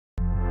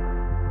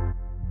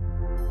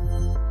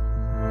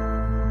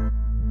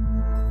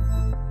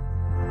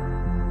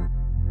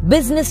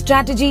business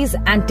strategies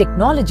and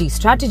technology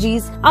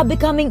strategies are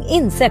becoming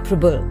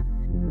inseparable,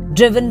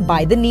 driven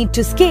by the need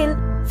to scale,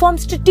 form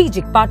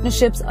strategic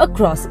partnerships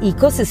across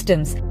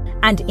ecosystems,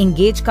 and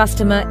engage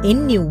customer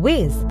in new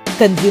ways.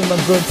 Consumer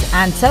goods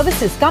and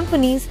services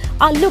companies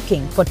are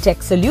looking for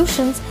tech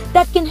solutions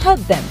that can help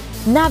them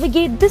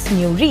navigate this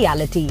new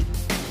reality.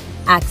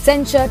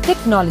 Accenture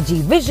Technology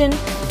Vision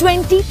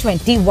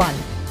 2021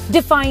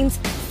 defines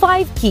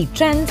 5 key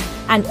trends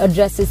and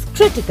addresses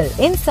critical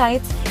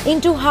insights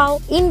into how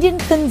Indian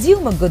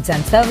consumer goods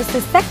and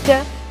services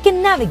sector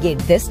can navigate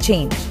this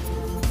change.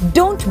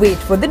 Don't wait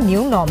for the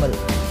new normal.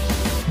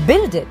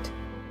 Build it.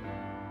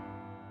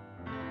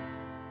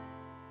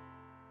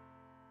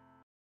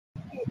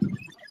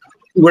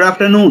 Good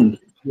afternoon,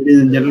 ladies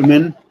and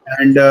gentlemen,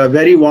 and a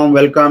very warm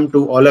welcome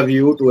to all of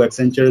you to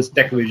Accenture's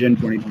Tech Vision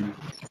 2020.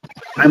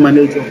 I'm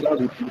Anil Chopra,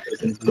 VP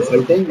Business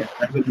Consulting at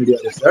CyberMedia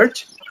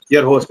Research,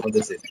 your host for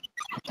this event.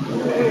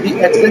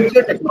 The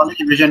Accenture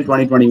Technology Vision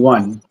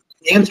 2021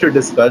 aims to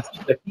discuss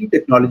the key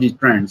technology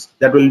trends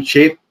that will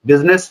shape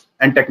business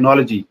and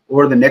technology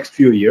over the next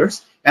few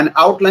years and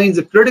outlines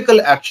the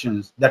critical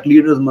actions that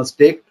leaders must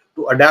take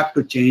to adapt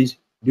to change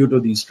due to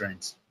these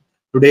trends.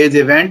 Today's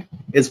event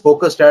is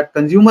focused at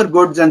consumer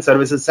goods and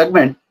services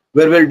segment,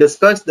 where we'll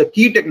discuss the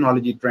key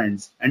technology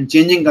trends and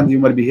changing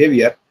consumer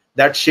behavior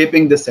that's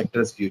shaping this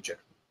sector's future.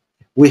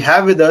 We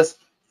have with us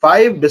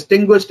 5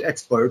 distinguished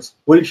experts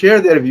who will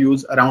share their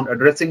views around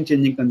addressing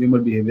changing consumer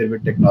behavior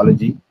with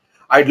technology.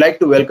 I'd like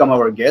to welcome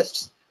our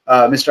guests,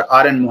 Mr.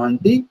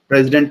 Mohanty,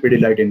 President,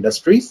 Pidilite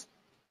Industries,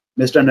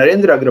 Mr.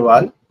 Narendra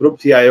Agrawal, Group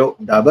CIO,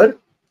 Dabur,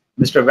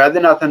 Mr.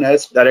 Vaidyanath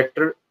S,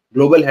 Director,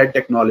 Global Head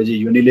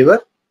Technology, Unilever,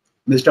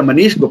 Mr.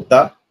 Manish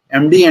Gupta,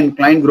 MD and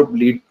Client Group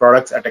Lead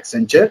Products at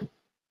Accenture,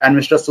 and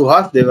Mr.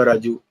 Suhas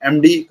Devaraju,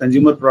 MD,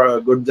 Consumer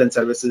Goods and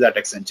Services at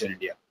Accenture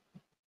India.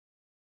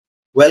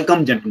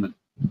 Welcome, gentlemen.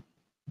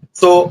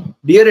 So,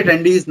 dear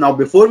attendees, now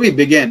before we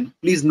begin,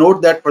 please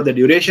note that for the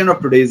duration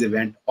of today's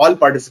event, all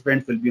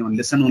participants will be on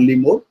listen-only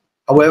mode.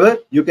 However,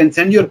 you can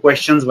send your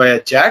questions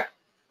via chat,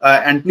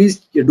 and please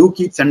do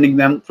keep sending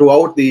them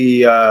throughout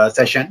the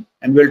session,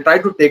 and we'll try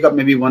to take up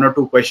maybe 1 or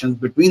 2 questions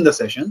between the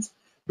sessions.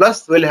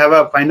 Plus, we'll have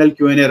a final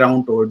Q&A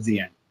round towards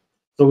the end.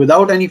 So,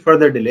 without any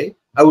further delay,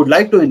 I would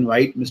like to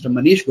invite Mr.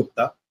 Manish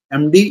Gupta,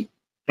 MD,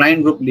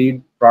 Client Group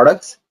Lead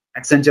Products,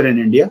 Accenture in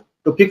India,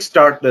 to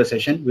kickstart the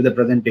session with a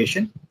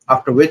presentation,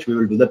 after which we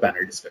will do the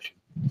panel discussion.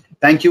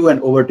 Thank you, and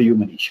over to you,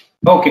 Manish.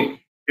 Okay.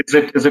 Is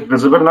it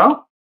visible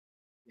now?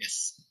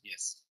 Yes.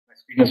 Yes. My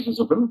screen is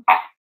visible.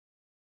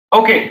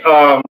 Okay.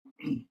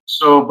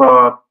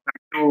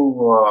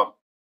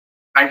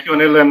 Thank you,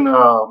 Anil, and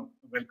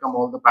welcome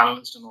all the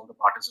panelists and all the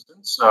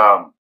participants.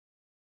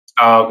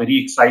 Very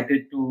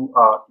excited to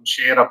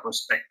share a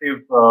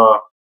perspective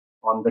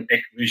on the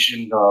Tech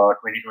Vision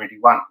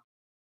 2021.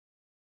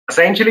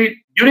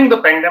 Essentially, during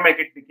the pandemic,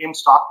 it became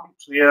starkly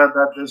clear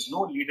that there's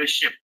no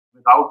leadership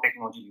without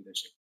technology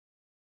leadership.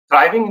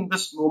 Thriving in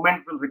this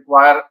moment will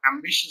require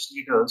ambitious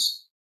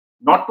leaders,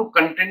 not to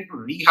content to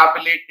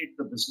rehabilitate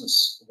the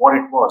business, what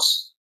it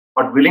was,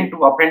 but willing to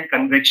upend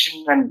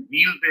conviction and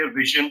wield their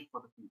vision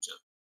for the future.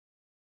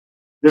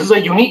 This is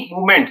a unique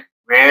moment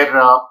where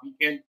we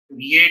can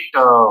create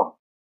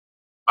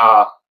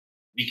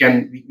we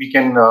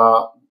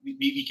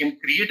can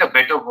create a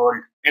better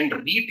world and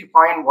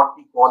redefine what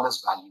we call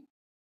as value.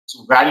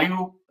 So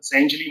value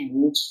essentially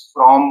moves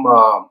from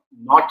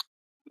not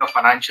the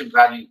financial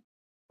value,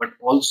 but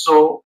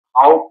also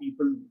how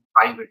people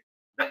thrive it,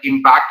 the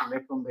impact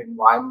left on the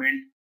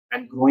environment,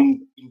 and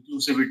growing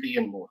inclusivity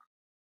and more.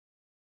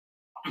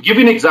 To give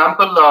you an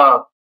example,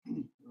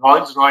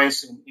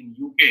 Rolls-Royce in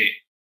UK,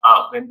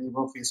 when they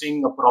were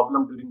facing a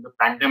problem during the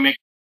pandemic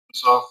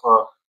of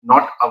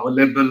not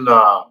available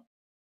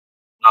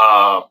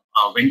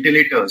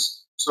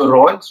ventilators. So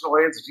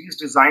Rolls-Royce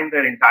redesigned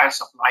their entire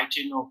supply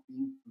chain of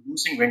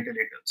producing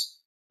ventilators.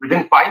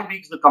 Within 5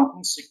 weeks, the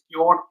company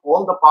secured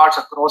all the parts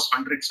across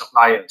 100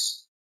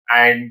 suppliers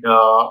and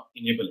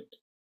enable it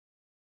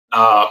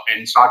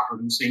and start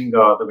producing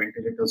the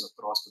ventilators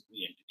across the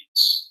 3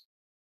 entities.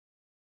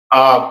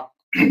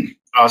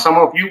 Some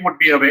of you would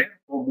be aware,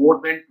 for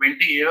more than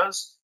 20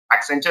 years,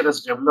 Accenture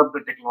has developed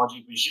the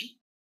technology vision,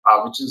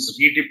 which is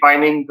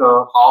redefining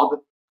how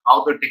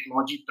the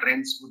technology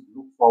trends would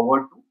look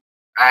forward to.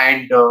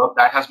 And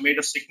that has made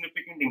a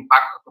significant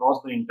impact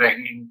across the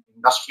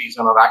industries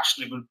and are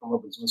actionable from a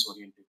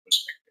business-oriented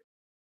perspective.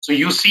 So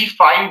you see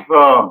 5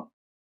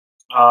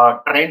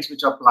 trends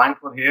which are planned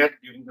for here.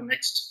 During the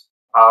next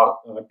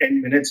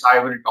 10 minutes, I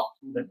will talk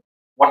through them.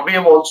 What we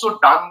have also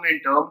done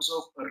in terms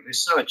of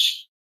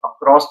research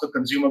across the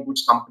consumer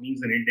goods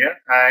companies in India,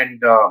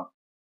 and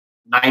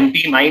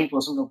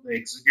 99% of the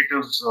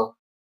executives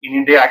in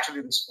India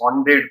actually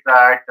responded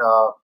that,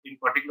 in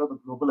particular, the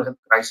global health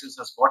crisis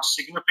has got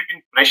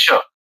significant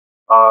pressure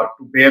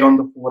to bear on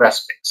the 4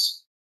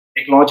 aspects: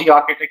 technology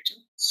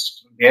architecture,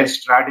 their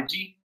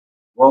strategy,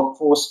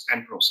 workforce,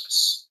 and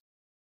process.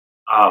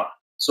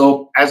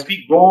 So as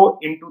we go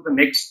into the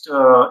next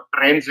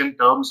trends in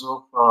terms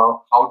of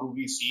how do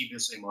we see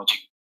this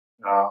emerging,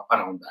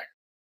 around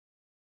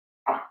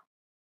that.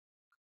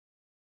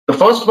 The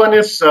first one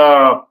is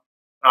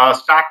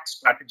stacked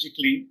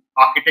strategically,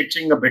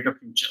 architecting a better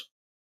future.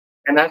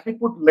 And as we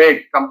put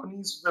leg,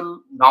 companies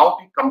will now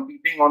be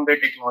competing on their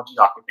technology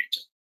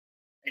architecture.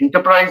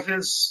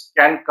 Enterprises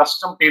can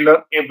custom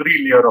tailor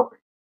every layer of it.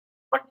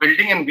 But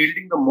building and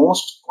wielding the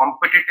most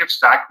competitive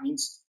stack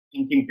means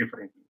thinking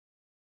differently.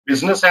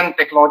 Business and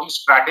technology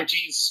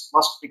strategies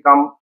must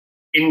become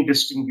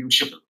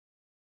indistinguishable.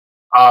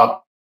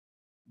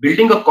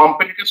 Building a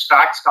competitive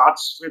stack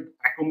starts with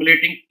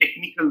accumulating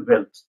technical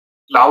wealth.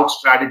 Cloud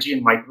strategy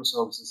and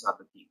microservices are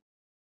the key.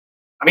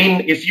 I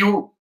mean, if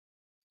you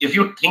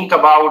think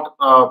about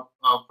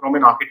from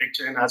an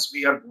architecture, and as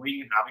we are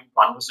going and having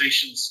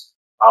conversations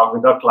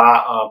with our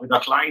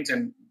clients,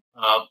 and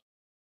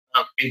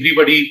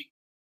everybody,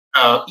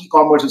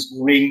 e-commerce is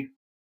moving.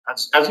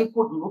 As you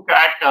could look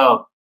at,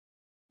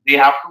 they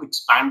have to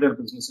expand their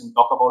business and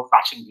talk about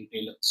fashion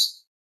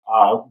retailers.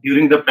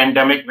 During the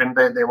pandemic, when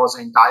there was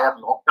an entire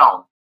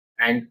lockdown,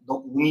 and the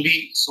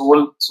only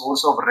sole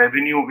source of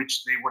revenue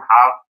which they would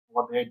have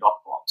were their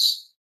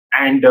 .coms,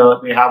 and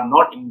they have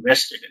not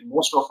invested. And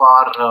most of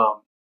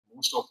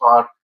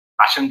our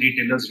fashion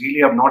retailers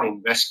really have not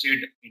invested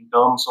in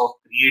terms of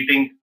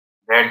creating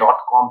their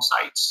 .com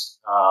sites.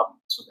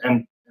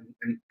 And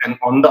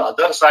on the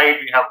other side,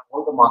 we have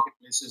all the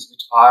marketplaces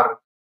which are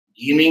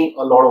gaining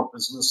a lot of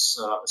business,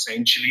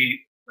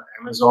 essentially the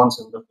Amazons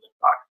and the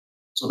Flipkart.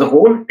 So the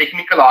whole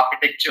technical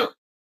architecture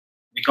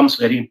becomes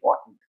very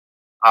important.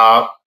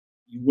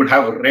 You would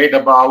have read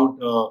about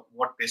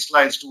what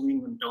Tesla is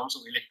doing in terms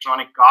of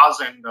electronic cars,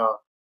 and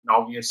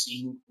now we are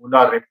seeing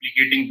Ola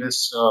replicating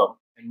this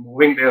and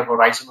moving their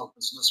horizon of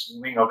business,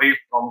 moving away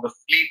from the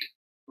fleet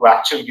to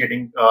actually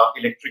getting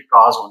electric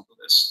cars onto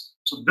this.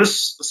 So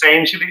this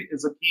essentially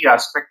is a key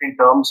aspect in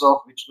terms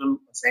of which will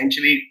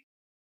essentially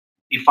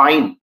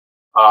define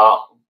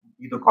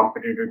the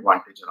competitive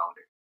advantage around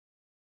it.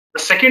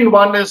 The second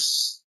one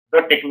is the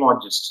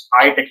technologist,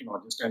 high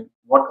technologist, and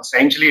what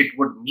essentially it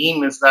would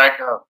mean is that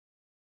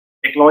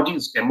technology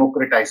is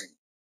democratizing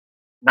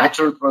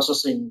natural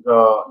processing,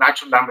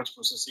 natural language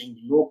processing,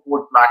 low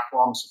code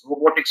platforms,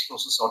 robotics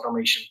process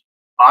automation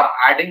are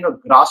adding a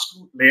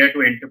grassroots layer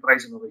to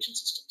enterprise innovation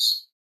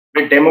systems.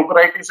 With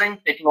democratizing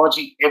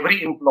technology,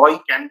 every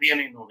employee can be an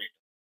innovator.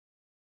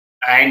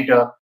 And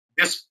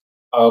this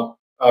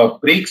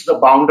breaks the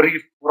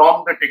boundary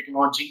from the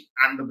technology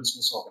and the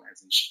business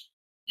organization.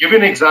 Give you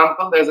an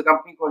example, there's a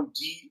company called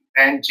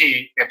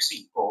G&J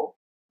PepsiCo,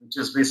 which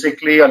is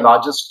basically a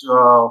largest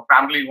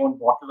family-owned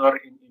bottler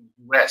in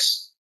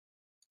US.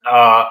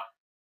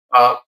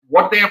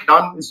 What they have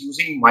done is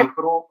using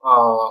Microsoft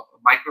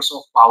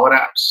Power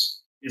Apps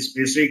is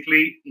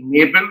basically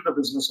enable the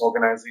business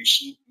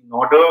organization in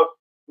order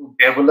to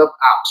develop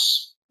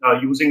apps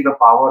using the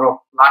power of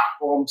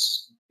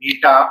platforms,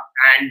 data,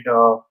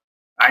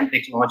 and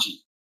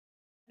technology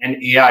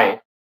and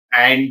AI.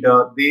 And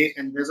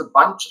there's a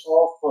bunch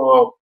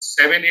of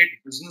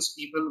 7-8 business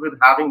people with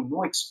having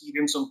no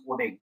experience on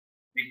coding.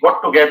 They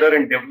got together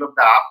and developed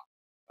the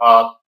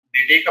app.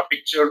 They take a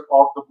picture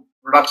of the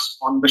products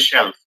on the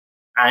shelf,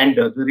 and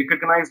they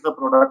recognize the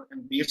product,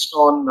 and based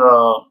on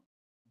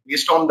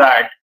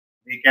that,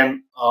 they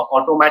can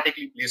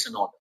automatically place an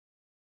order.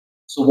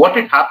 So what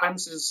it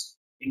happens is,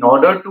 in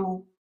order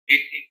to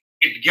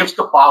it gives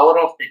the power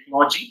of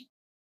technology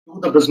to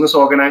the business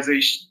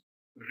organization,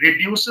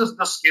 reduces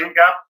the skill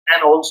gap,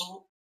 and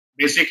also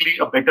basically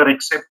a better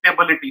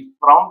acceptability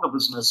from the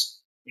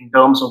business in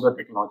terms of the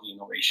technology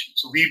innovation.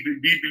 So we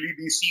believe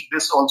we see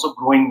this also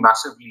growing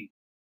massively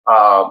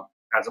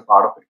as a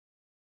part of it.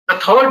 The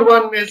third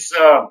one is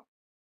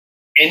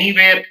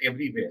anywhere,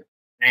 everywhere.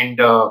 And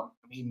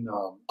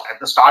at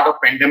the start of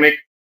pandemic,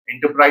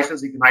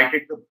 enterprises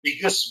ignited the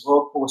biggest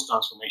workforce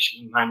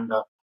transformation, and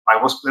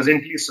I was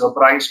pleasantly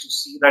surprised to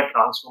see that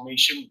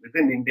transformation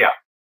within India,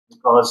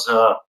 because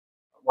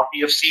what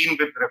we have seen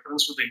with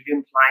reference to the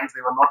Indian clients,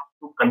 they were not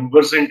too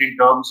conversant in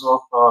terms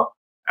of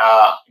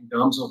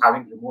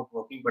having remote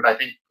working, but I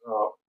think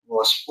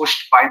was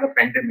pushed by the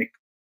pandemic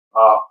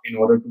in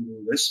order to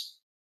do this.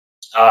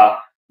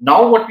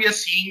 Now what we are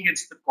seeing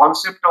is the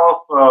concept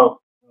of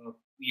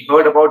we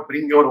heard about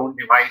bring your own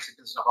device.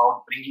 It is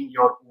about bringing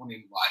your own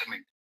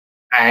environment,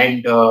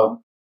 and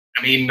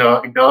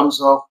in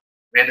terms of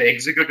where the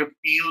executive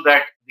feel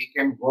that they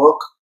can work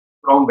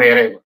from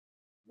wherever.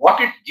 What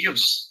it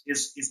gives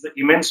is the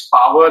immense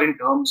power in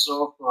terms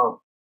of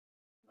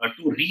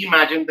to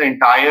reimagine the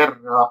entire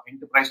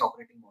enterprise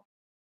operating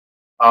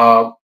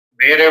model,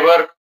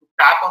 wherever to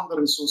tap on the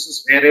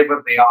resources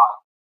wherever they are,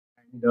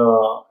 and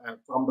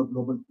from the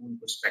global pool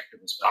perspective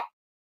as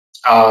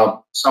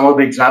well. Some of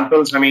the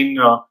examples, we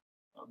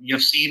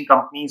have seen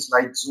companies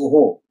like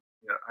Zoho.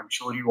 I'm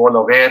sure you all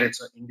aware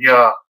it's an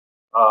India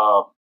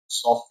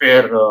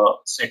software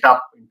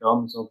setup in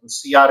terms of the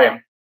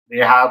CRM. They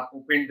have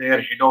opened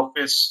their head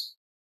office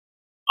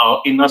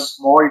in a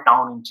small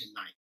town in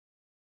Chennai,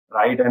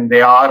 right? And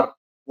they are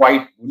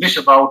quite bullish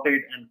about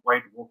it and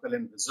quite vocal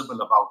and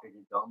visible about it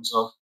in terms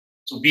of.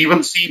 So we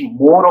will see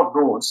more of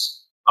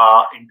those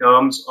in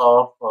terms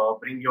of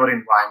bring your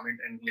environment,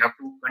 and we have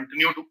to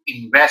continue to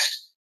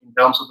invest in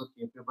terms of the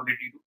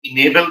capability to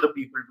enable the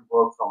people to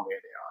work from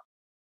where they are.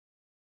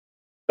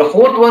 The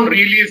fourth one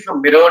really is the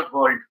mirrored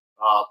world,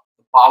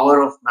 the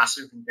power of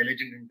massive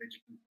intelligent and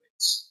digital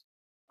twins.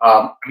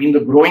 I mean,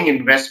 the growing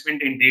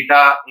investment in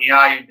data,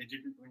 AI, and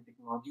digital twin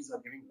technologies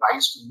are giving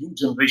rise to new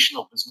generation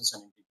of business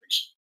and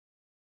integration.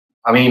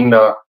 I mean,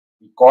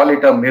 we call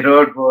it a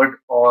mirrored world,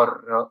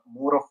 or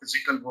more of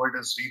physical world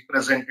is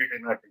represented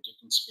in a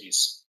digital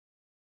space.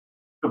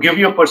 To give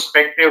you a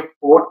perspective,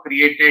 Ford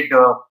created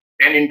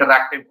 10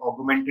 interactive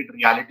augmented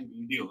reality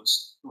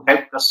videos to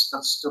help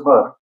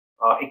customer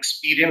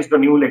experience the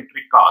new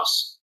electric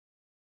cars.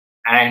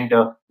 And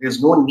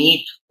there's no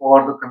need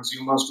for the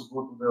consumers to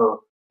go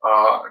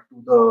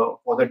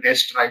for the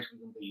test drives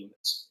within the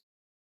units.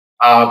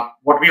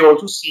 What we're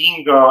also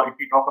seeing, if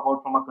we talk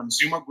about from a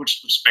consumer goods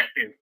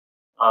perspective,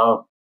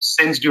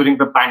 since during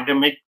the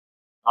pandemic,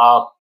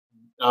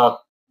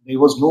 there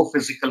was no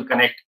physical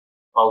connect.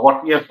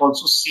 What we have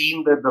also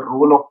seen that the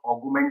role of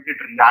augmented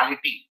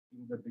reality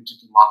in the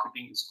digital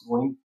marketing is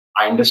growing.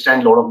 I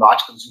understand a lot of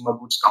large consumer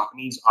goods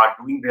companies are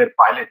doing their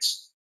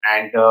pilots,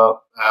 and the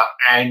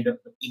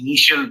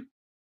initial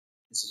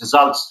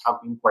results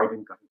have been quite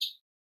encouraging.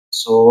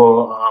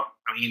 So,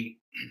 I mean,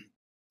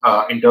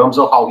 in terms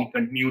of how we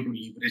continue to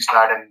leverage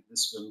that, and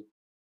this will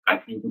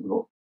continue to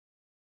grow.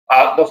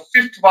 The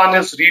fifth one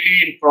is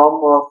really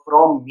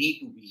from me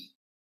to we.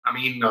 I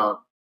mean,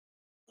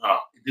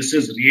 this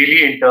is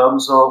really in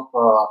terms of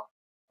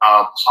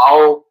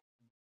how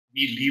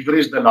we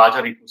leverage the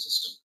larger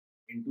ecosystem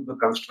into the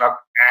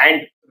construct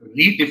and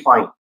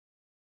redefine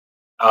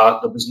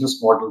the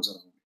business models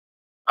around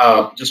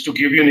it. Just to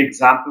give you an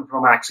example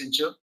from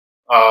Accenture,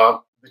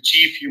 the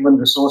Chief Human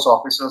Resource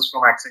Officers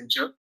from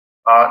Accenture,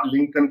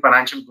 Lincoln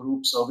Financial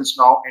Group,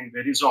 ServiceNow, and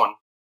Verizon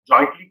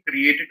jointly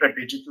created a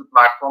digital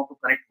platform to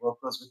connect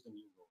workers with the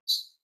new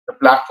roles. The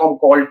platform,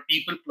 called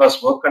People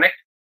Plus Work Connect,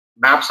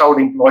 maps out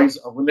employees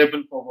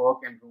available for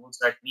work and roles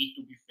that need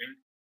to be filled,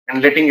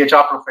 and letting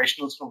HR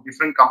professionals from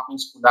different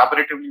companies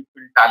collaboratively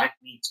fill talent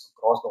needs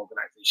across the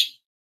organization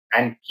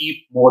and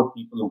keep more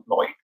people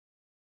employed.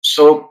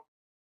 So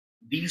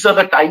these are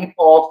the type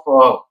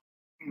of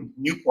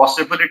new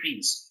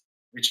possibilities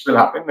which will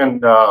happen.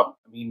 And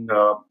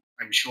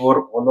I'm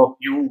sure all of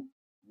you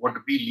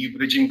would be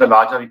leveraging the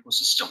larger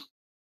ecosystem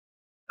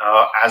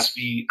as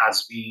we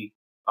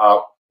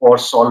for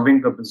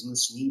solving the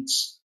business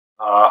needs,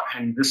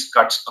 and this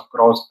cuts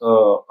across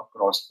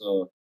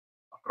the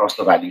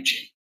value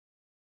chain.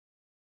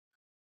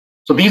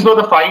 So these were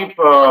the five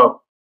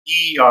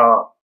key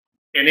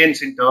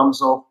tenets in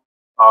terms of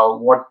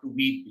what do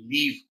we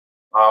believe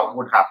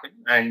would happen,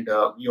 and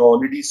we are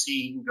already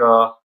seeing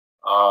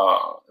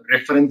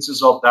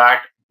references of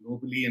that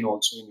globally and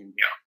also in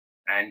India,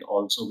 and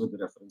also with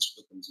reference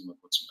to the consumer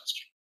goods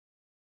industry.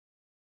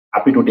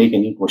 Happy to take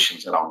any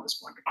questions around this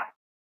point of time.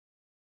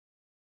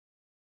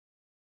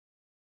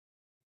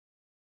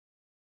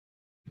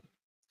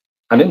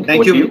 Anil,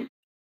 thank you.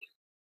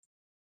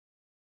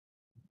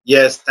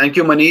 Yes, thank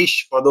you,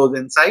 Manish, for those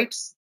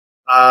insights.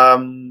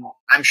 I'm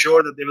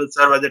sure that they will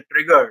serve as a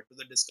trigger to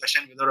the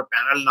discussion with our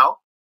panel now,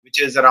 which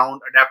is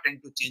around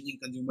adapting to changing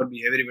consumer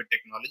behavior with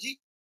technology.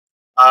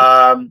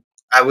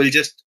 I will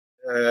just,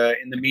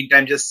 in the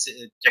meantime, just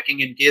checking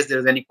in case there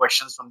is any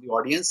questions from the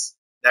audience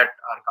that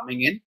are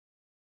coming in.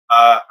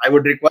 I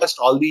would request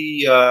all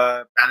the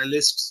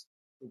panelists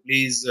to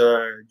please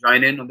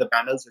join in on the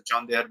panel, switch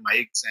on their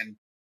mics, and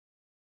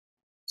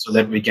so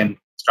that we can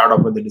start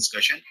off with the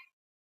discussion.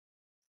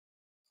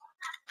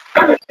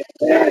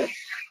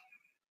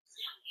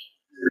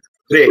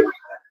 Great.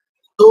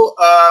 So,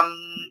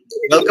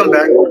 welcome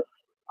back. And,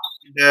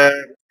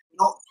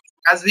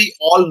 as we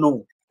all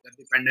know, that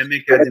the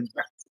pandemic has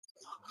impacted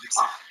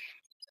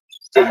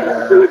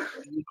the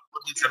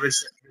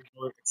service sector,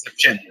 no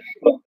exception.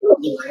 Though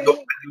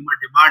consumer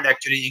demand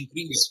actually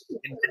increased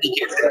in many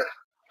cases,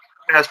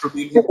 it has to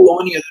deal with so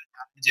many other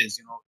challenges,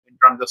 in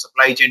terms of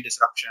supply chain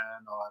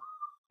disruption, or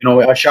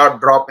a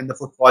sharp drop in the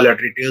footfall at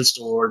retail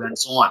stores and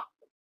so on.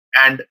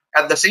 And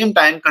at the same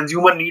time,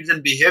 consumer needs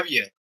and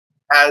behavior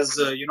has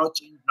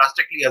changed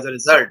drastically as a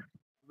result,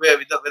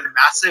 with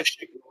massive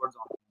shift towards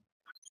online.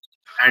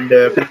 And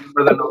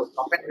consumers are now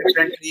shopping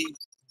differently,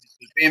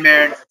 digital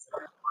payment,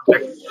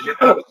 contact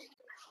delivery.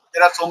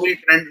 There are so many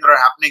trends that are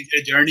happening.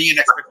 Their journey and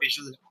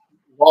expectations have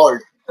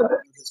evolved.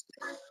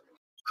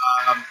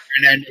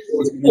 And then, of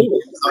course,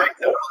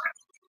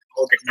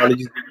 how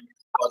technology is being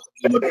used for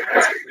consumer.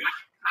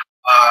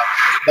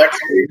 That's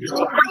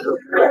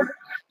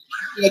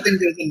I think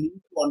there's a need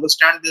to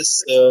understand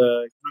this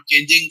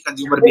changing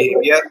consumer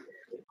behavior,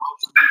 how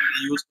can we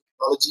use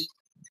technology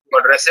to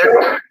address it,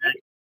 and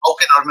how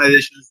can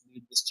organizations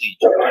lead this change.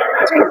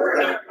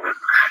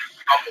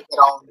 Topic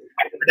around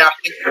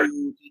adapting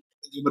to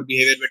consumer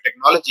behavior with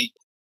technology.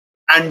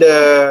 And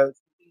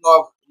speaking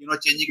of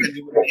changing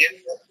consumer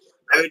behavior,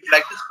 I would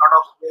like to start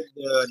off with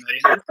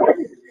Narendra.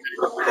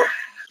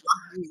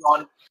 On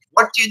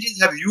what changes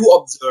have you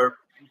observed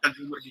in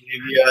consumer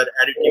behavior,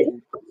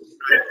 attitude,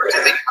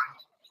 purchasing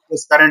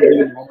is currently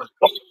normal.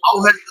 How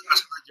has the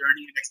customer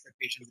journey and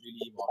expectations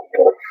really evolved?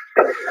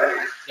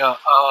 Yeah,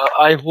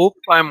 I hope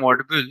I'm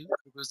audible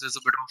because there's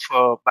a bit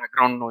of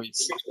background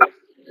noise.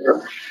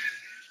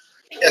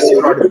 Yes,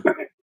 you're audible.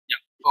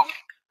 Yeah.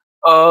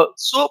 Okay.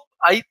 So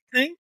I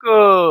think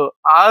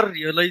our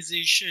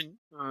realization,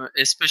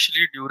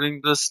 especially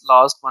during this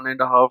last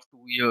 1.5,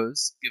 2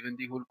 years, given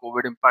the whole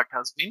COVID impact,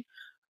 has been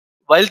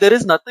while there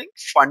is nothing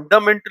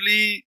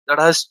fundamentally that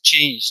has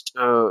changed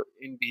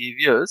in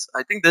behaviors.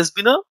 I think there's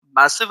been a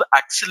massive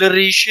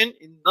acceleration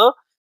in the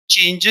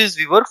changes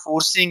we were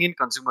foreseeing in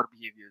consumer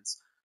behaviors.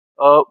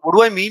 What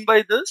do I mean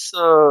by this?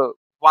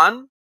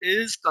 One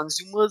is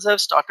consumers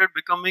have started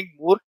becoming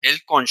more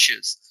health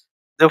conscious.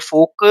 The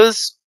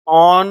focus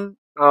on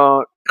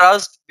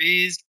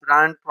trust-based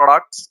branded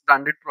products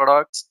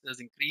has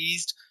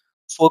increased.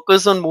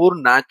 Focus on more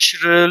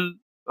natural,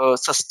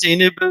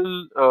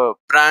 sustainable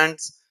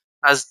brands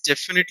has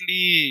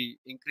definitely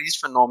increased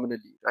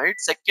phenomenally, right?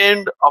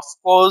 Second, of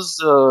course,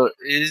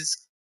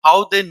 is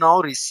how they now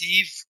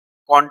receive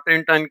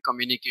content and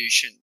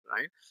communication,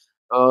 right?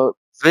 uh,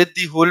 with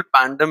the whole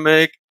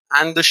pandemic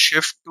and the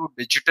shift to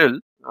digital,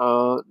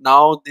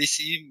 now they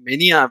see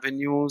many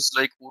avenues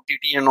like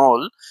OTT and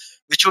all,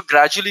 which were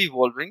gradually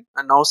evolving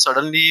and now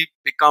suddenly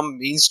become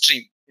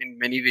mainstream in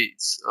many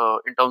ways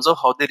in terms of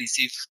how they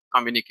receive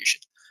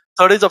communication.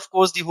 Third is, of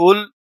course, the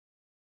whole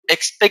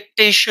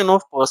expectation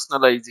of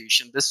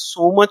personalization. There's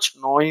so much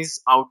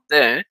noise out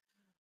there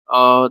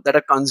that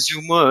a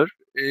consumer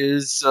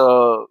is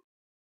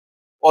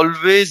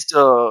always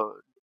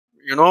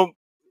you know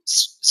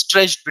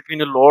stretched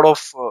between a lot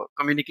of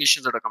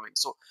communications that are coming.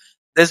 So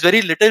there's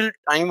very little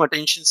time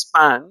attention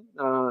span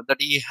that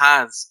he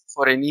has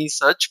for any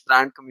such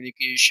brand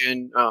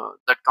communication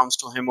that comes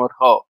to him or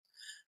her.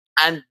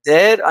 And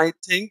there I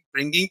think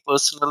bringing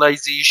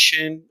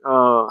personalization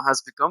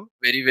has become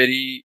very,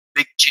 very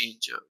big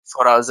change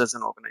for us as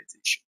an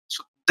organization.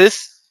 So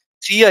this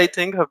three, I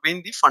think, have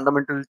been the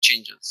fundamental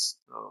changes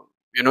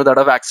that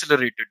have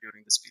accelerated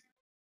during this period.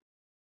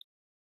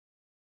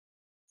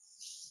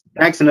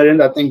 Thanks,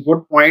 Narendra. I think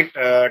good point.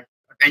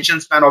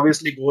 Attention span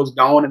obviously goes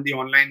down in the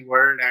online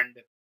world,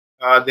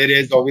 and there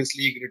is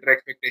obviously greater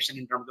expectation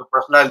in terms of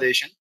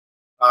personalization.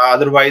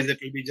 Otherwise, it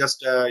will be just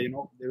they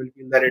will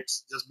feel that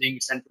it's just being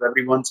sent to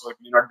everyone, so it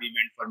may not be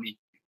meant for me.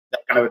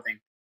 That kind of a thing.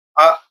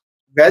 Uh,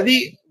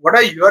 Vedi, what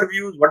are your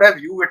views? What have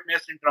you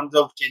witnessed in terms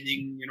of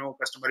changing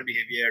customer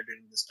behavior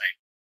during this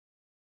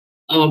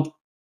time?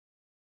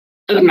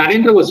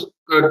 Narendra was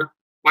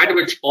quite a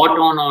bit spot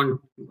on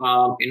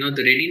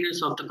the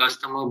readiness of the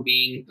customer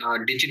being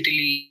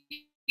digitally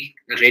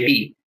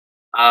ready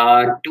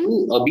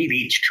to be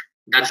reached.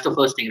 That's the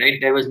first thing, right?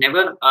 There was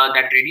never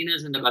that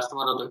readiness in the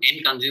customer or the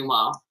end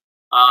consumer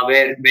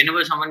where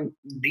whenever someone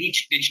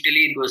reached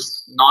digitally, it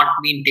was not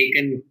being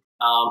taken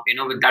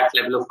with that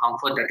level of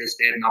comfort that is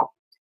there now.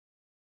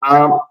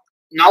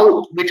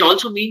 Now, which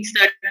also means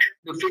that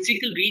the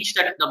physical reach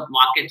that the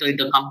market or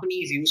the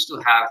companies used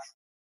to have,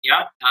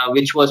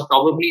 which was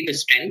probably the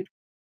strength,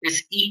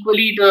 is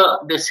equally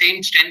the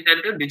same strength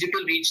that the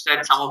digital reach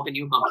that some of the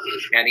new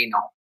companies carry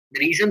now. The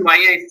reason why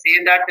I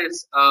say that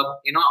is,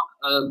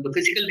 the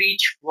physical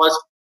reach was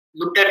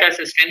looked at as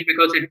a strength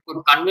because it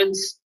could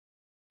convince,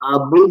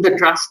 build the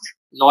trust,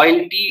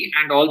 loyalty,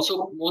 and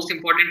also most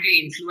importantly,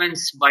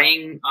 influence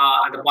buying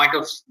at the point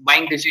of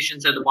buying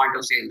decisions at the point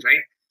of sales,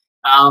 right?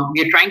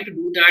 We are trying to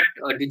do that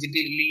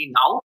digitally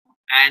now,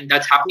 and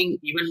that's happening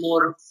even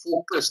more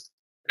focused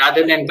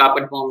rather than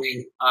carpet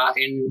bombing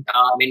in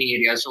many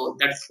areas. So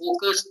that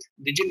focused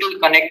digital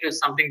connect is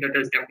something that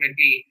has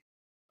definitely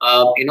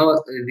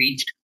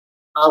reached.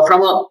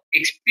 From a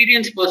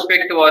experience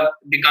perspective or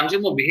the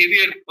consumer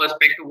behavior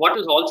perspective, what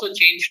has also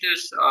changed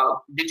is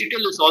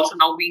digital is also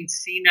now being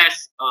seen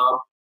as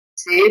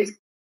safe,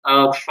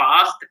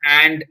 fast,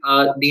 and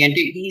the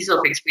ease of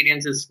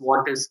experience is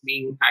what is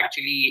being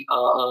actually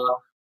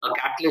a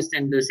catalyst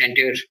in this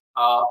entire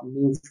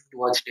move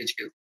towards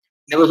digital.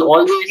 There was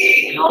always,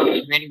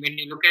 when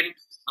you look at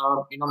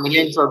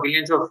millions or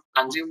billions of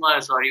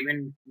consumers or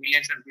even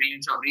millions and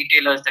billions of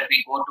retailers that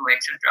we go to,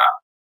 etc.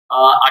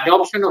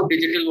 Adoption of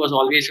digital was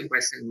always a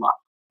question mark,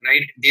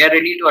 right? They are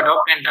ready to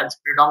adopt, and that's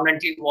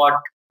predominantly what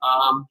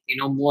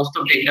most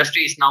of the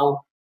industry is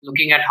now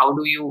looking at. How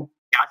do you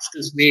catch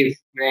this wave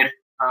where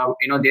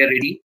they are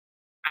ready,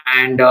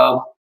 and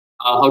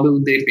how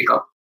do they pick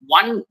up?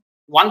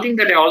 One thing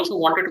that I also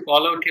wanted to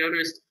call out here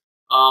is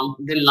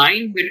the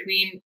line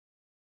between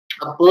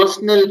a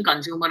personal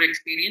consumer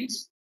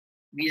experience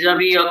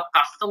vis-a-vis a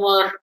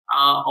customer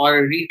or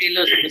a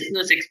retailer's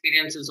business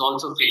experience is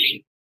also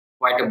failing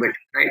quite a bit,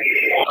 right?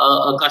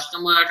 A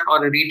customer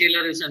or a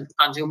retailer is a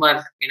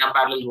consumer in a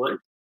parallel world,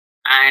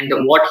 and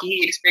what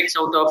he expects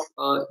out of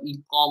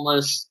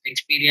e-commerce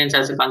experience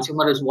as a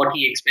consumer is what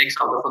he expects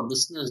out of a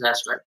business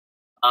as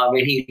well.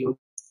 When he looks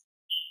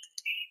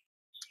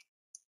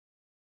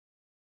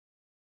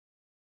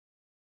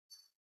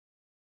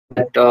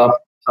at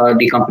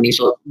the company,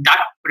 so that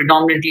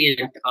predominantly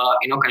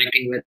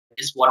connecting with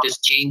is what has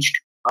changed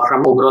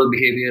from overall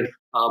behavior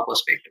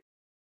perspective.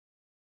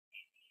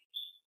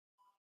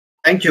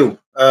 Thank you.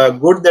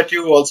 Good that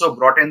you also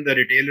brought in the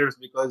retailers,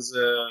 because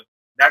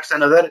that's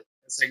another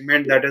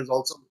segment that is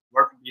also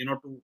worth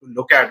to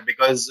look at,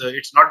 because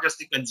it's not just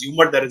the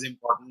consumer that is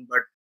important,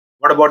 but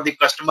what about the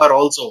customer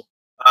also?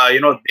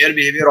 Their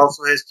behavior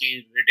also has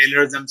changed.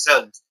 Retailers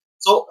themselves.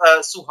 So,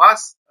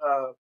 Suhas,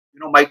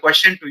 my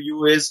question to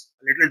you is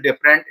a little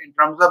different in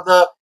terms of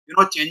the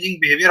changing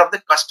behavior of the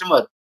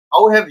customer.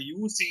 How have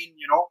you seen?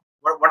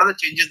 What are the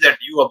changes that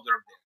you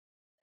observed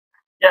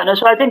there? Yeah, no,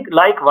 so I think,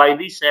 like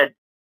Vaidi said,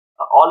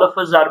 all of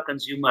us are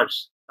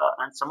consumers,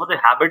 and some of the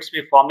habits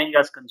we're forming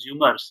as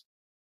consumers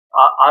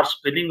are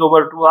spilling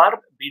over to our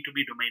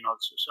B2B domain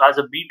also. So, as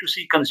a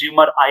B2C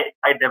consumer,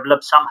 I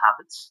develop some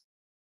habits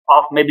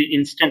of maybe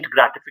instant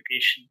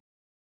gratification,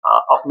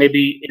 of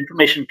maybe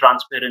information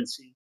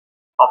transparency,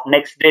 of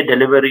next day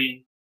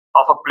delivery,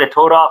 of a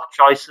plethora of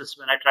choices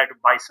when I try to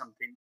buy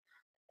something.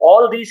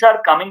 All these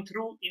are coming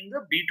through in the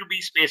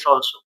B2B space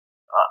also,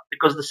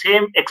 because the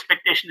same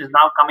expectation is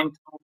now coming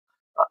through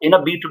in a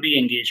B2B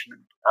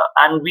engagement.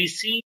 And we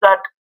see that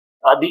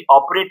the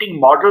operating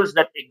models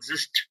that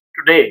exist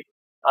today,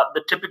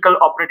 the typical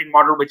operating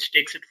model which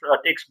takes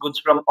goods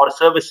from or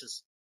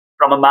services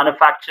from a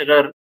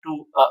manufacturer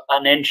to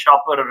an end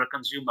shopper or a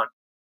consumer,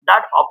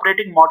 that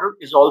operating model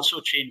is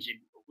also changing.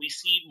 We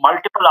see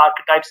multiple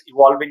archetypes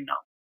evolving now.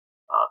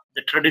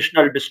 The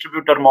traditional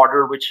distributor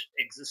model, which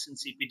exists in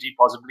CPG,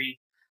 possibly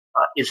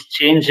is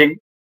changing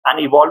and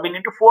evolving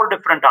into 4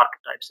 different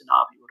archetypes in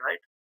our view, right?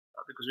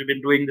 Because we've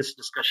been doing this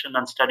discussion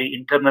and study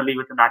internally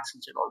within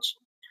Accenture also.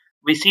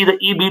 We see the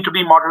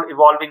eB2B model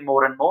evolving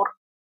more and more,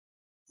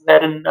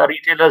 wherein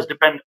retailers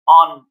depend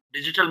on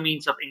digital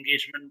means of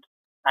engagement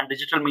and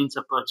digital means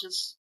of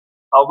purchase.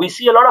 We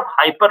see a lot of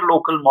hyper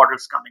local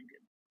models coming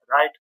in,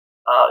 right?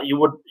 You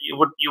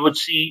would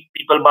see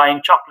people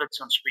buying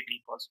chocolates on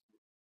Swiggy, possibly,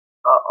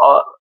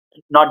 or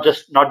not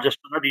just on a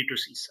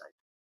D2C side.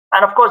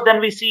 And of course, then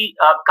we see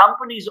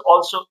companies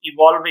also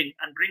evolving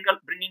and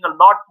bringing a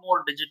lot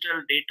more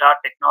digital data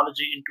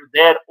technology into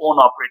their own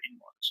operating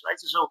models, right?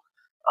 So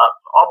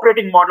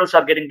operating models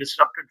are getting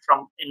disrupted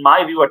from, in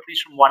my view, at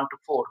least from 1 to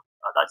 4.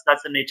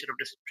 That's the nature of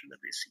disruption that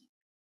we see.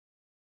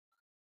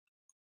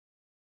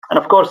 And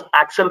of course,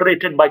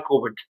 accelerated by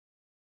COVID.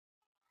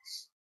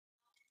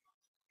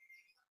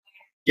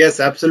 Yes,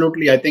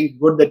 absolutely. I think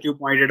good that you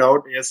pointed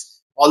out.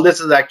 Yes, all this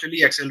is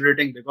actually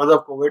accelerating because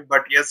of COVID.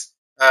 But yes,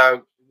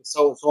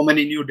 so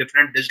many new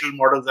different digital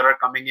models that are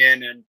coming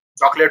in, and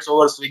chocolates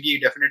over Swiggy.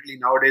 Definitely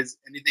nowadays,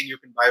 anything you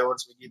can buy over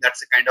Swiggy. That's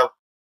the kind of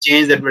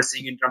change that we're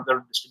seeing in terms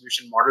of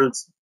distribution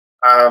models.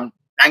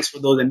 Thanks for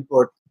those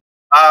input.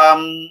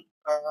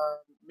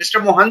 Mr.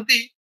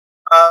 Mohanty,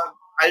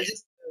 I'll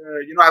just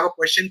have a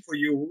question for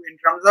you in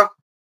terms of,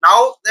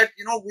 now that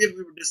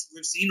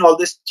we've seen all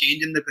this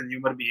change in the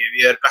consumer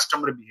behavior,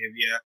 customer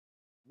behavior,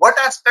 what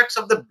aspects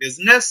of the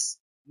business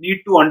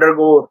need to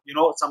undergo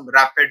some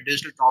rapid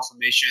digital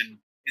transformation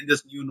in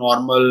this new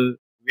normal,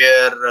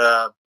 where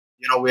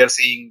we are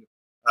seeing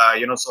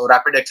so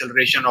rapid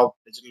acceleration of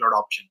digital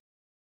adoption?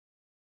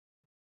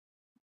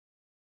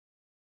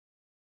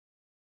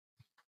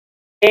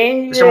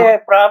 Change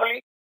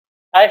probably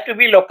has to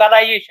be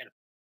localization.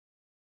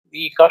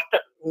 The cost,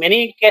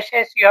 many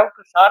cases you have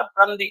to start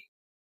from the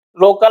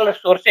local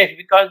sources,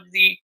 because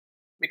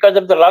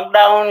of the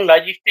lockdown,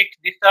 logistics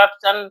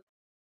disruption,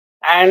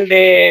 and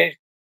the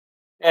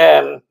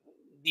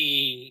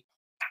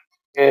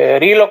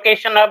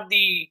relocation of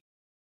the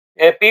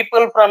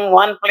people from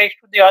one place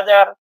to the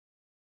other.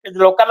 The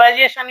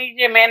localization is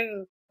a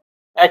main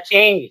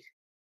change.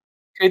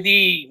 So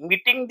the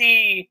meeting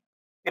the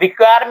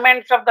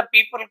requirements of the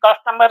people,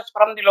 customers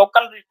from the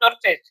local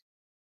resources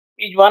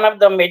is one of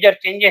the major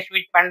changes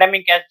which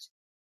pandemic has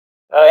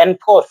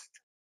enforced.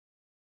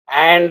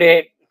 And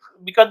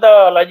because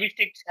the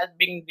logistics has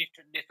been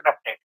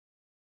disrupted,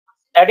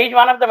 that is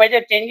one of the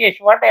major changes.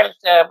 What else?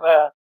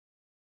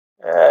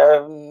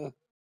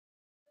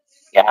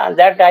 Yeah,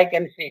 that I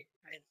can say.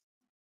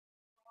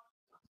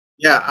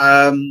 Yeah,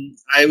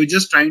 I was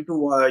just trying to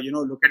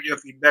look at your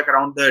feedback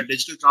around the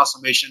digital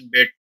transformation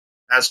bit,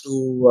 as to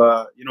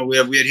we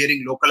are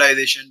hearing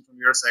localization from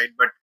your side,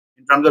 but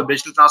in terms of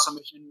digital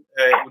transformation,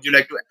 would you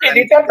like to add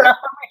anything digital there?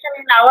 transformation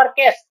in our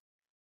case,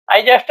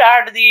 I just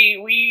add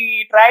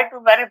we try to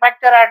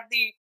manufacture at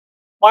the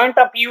point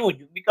of use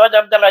because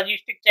of the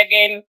logistics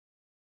again,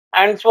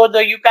 and so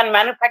you can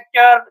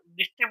manufacture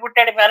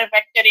distributed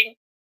manufacturing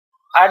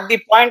at the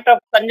point of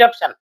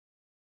consumption.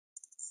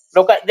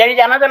 There is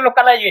another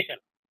localization.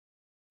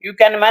 You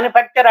can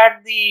manufacture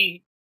at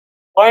the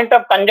point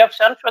of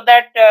consumption, so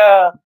that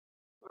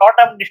lot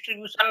of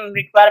distribution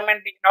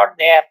requirement is not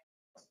there.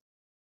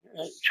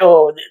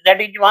 So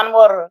that is one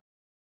more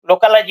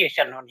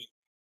localization only.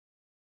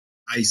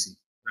 I see.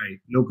 Right.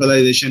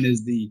 Localization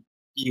is the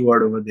key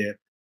word over there.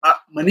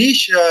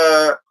 Manish,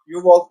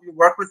 you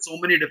work with so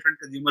many different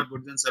consumer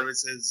goods and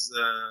services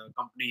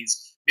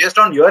companies. Based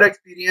on your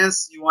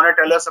experience, you want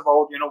to tell us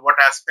about what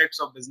aspects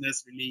of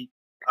business really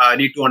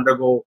need to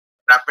undergo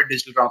rapid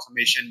digital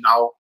transformation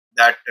now,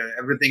 that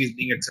everything is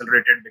being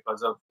accelerated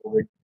because of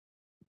COVID?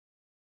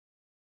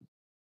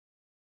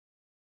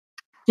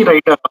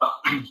 Right.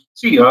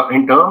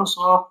 In terms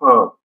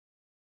of,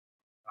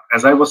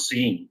 as I was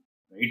saying,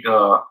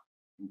 right,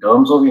 in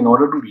terms of in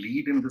order to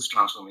lead in this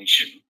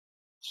transformation,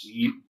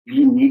 we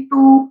really need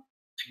to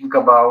think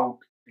about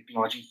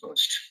technology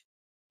first,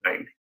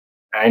 right?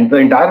 And the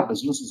entire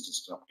business is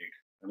disrupted.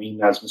 I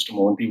mean, as Mr.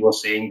 Mohanty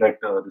was saying,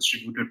 that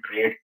distributed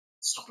trade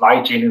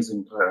supply chain is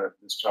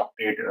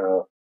disrupted.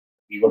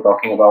 We were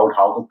talking about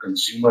how the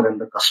consumer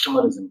and the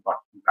customer is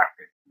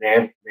impacted.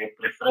 Their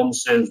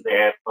preferences,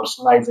 their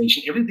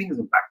personalization, everything is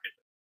impacted.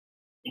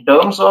 In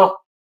terms of,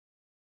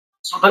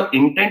 so the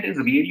intent is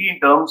really in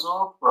terms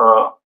of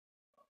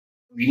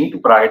we need to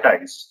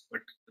prioritize,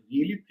 but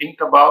really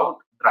think about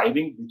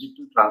driving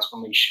digital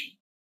transformation,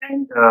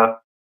 and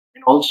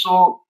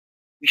also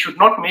we should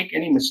not make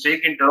any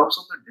mistake in terms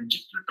of the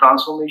digital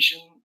transformation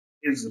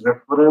is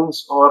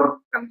reference or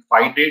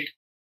confided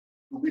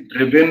to be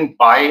driven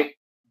by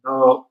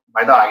the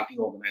IT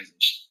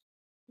organization.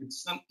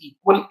 It's an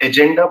equal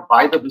agenda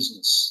by the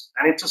business,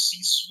 and it's a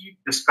C-suite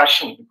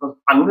discussion, because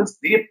unless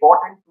they bought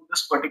into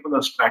this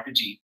particular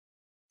strategy,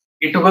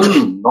 it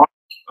will not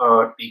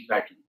take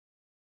that lead.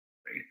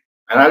 Right?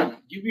 And I'll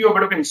give you a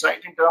bit of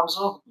insight in terms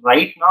of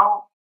right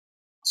now,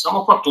 some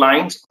of our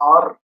clients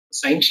are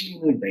essentially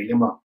in a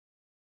dilemma,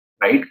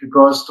 right?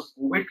 Because the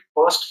COVID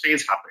first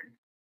phase happened,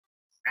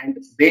 and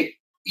they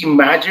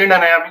imagined,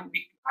 and I mean,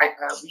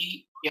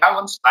 we have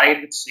one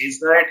slide which says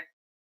that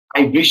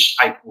I wish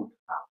I could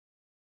have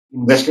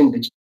invest in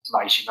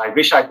digitalization. I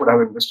wish I could have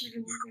invested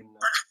in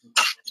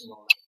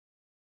all that.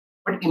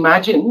 But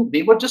imagine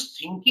they were just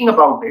thinking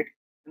about it,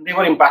 and they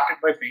were impacted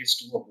by phase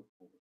two of the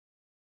COVID.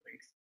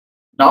 Right?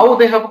 Now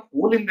they have a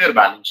hole in their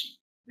balance sheet.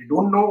 They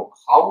don't know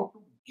how to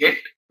get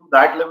to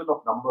that level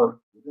of number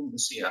within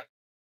this year.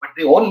 But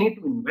they all need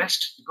to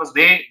invest, because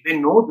they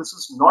know this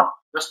is not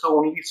just the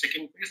only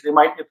second phase. There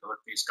might be a third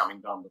phase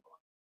coming down the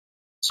line.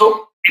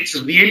 So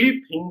it's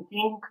really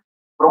thinking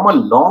from a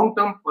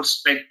long-term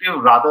perspective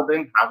rather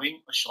than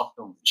having a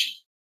short-term vision.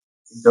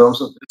 In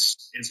terms of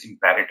this is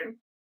imperative,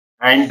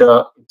 and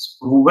it's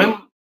proven,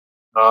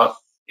 at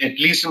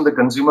least in the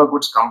consumer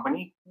goods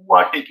company who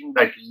are taking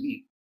that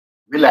lead,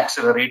 will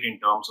accelerate in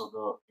terms of the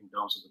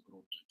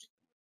growth.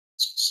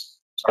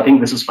 So I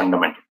think this is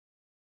fundamental.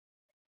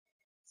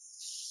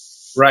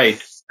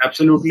 Right,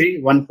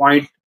 absolutely. One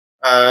point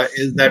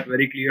is that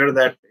very clear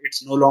that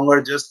it's no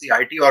longer just the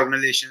IT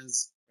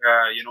organization's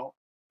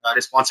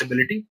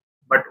responsibility,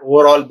 but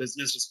overall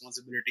business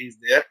responsibility is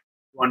there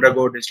to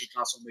undergo digital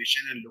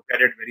transformation and look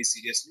at it very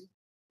seriously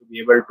to be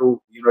able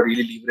to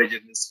really leverage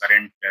in this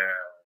current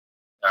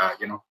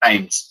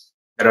times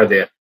that are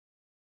there.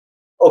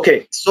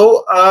 Okay,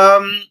 so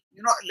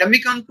let me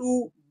come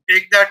to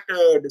take that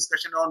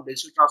discussion on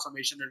digital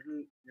transformation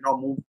and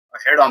move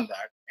ahead on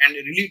that and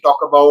really talk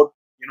about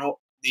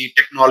the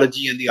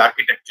technology and the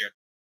architecture.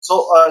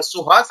 So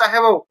Suhas, I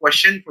have a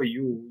question for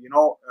you.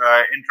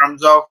 In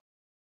terms of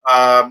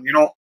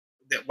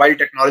while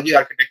technology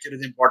architecture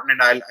is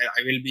important, and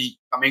I will be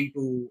coming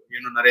to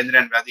Narendra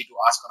and Vadi to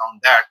ask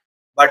around that.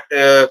 But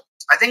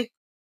I think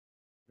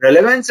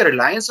relevance and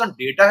reliance on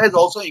data has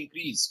also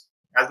increased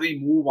as we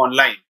move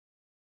online.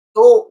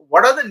 So,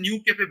 what are the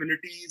new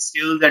capabilities,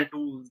 skills, and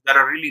tools that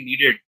are really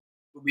needed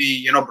to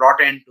be,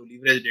 brought in to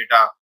leverage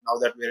data now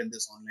that we're in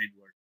this online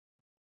world?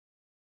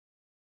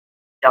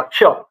 Yeah,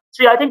 sure.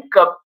 See, I think,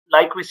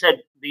 like we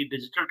said, the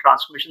digital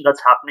transformation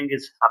that's happening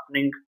is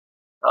happening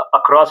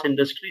across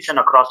industries and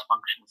across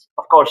functions.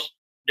 Of course,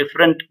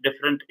 different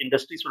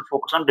industries will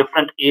focus on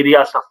different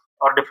areas of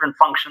or different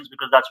functions,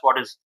 because that's what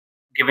is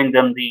giving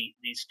them the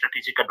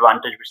strategic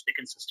advantage which they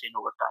can sustain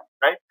over time,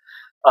 right?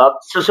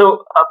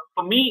 So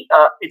for me,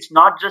 it's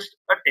not just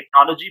a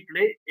technology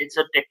play; it's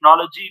a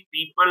technology,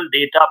 people,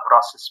 data,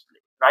 process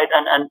play, right?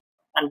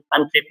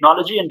 And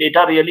technology and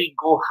data really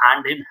go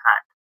hand in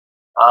hand.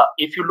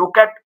 If you look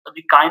at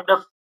the kind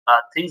of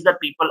things that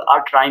people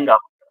are trying out,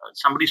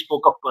 somebody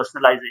spoke of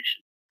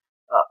personalization.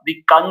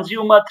 The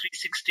consumer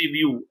 360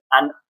 view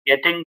and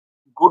getting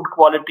good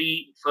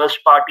quality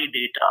first party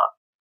data,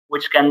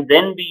 which can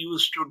then be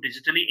used to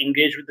digitally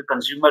engage with the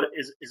consumer,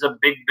 is a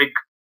big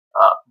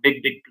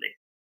play,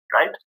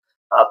 right?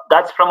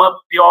 That's from a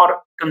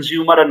pure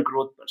consumer and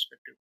growth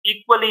perspective.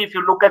 Equally, if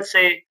you look at,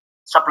 say,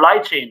 supply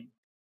chain,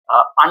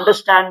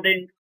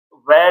 understanding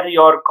where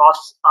your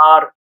costs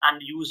are and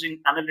using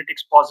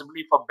analytics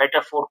possibly for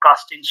better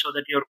forecasting, so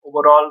that your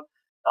overall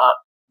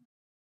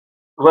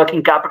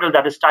working capital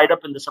that is tied up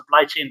in the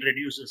supply chain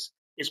reduces,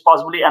 is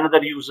possibly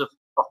another use of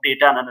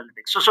data and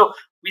analytics. So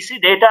we see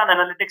data and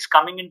analytics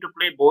coming into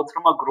play both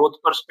from a growth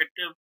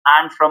perspective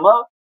and from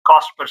a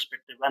cost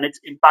perspective, and it's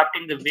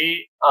impacting the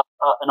way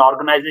an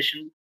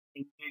organization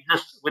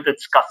engages with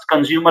its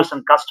consumers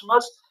and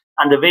customers,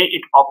 and the way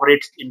it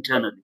operates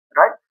internally,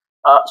 right?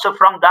 So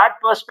from that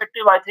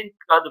perspective, I think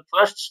the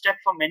first step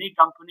for many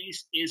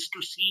companies is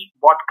to see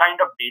what kind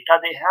of data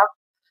they have,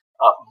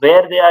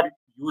 where they are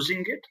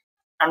using it,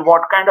 and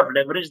what kind of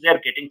leverage they are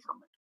getting from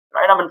it.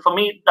 right? I mean, for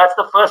me, that's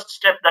the first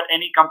step that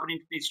any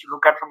company needs to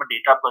look at from a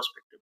data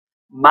perspective.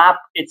 Map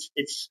its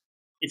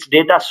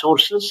data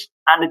sources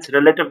and its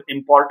relative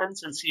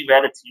importance and see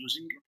where it's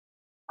using it.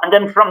 And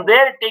then from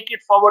there, take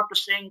it forward to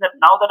saying that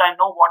now that I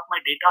know what my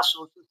data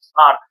sources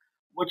are,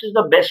 which is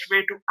the best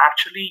way to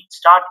actually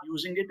start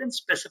using it in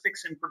specific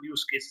simple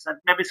use cases. And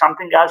maybe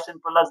something as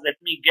simple as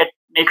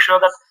make sure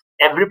that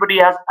everybody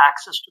has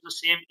access to the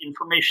same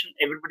information,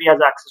 everybody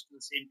has access to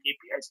the same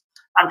KPIs.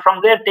 And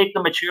from there, take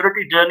the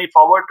maturity journey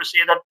forward to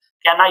say that,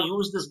 can I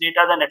use this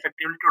data then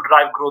effectively to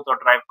drive growth or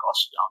drive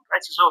costs down,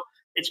 right? So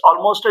it's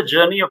almost a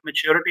journey of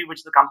maturity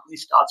which the company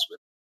starts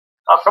with.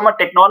 From a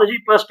technology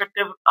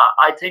perspective,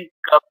 I think,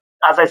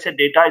 as I said,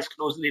 data is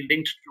closely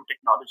linked to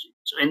technology.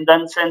 So in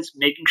that sense,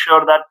 making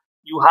sure that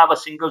you have a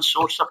single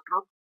source of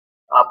truth,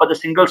 but the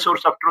single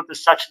source of truth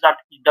is such that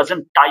it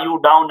doesn't tie you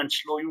down and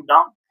slow you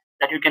down,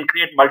 that you can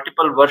create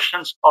multiple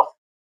versions of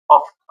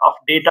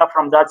data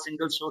from that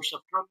single source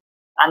of truth,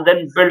 and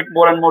then build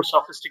more and more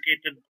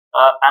sophisticated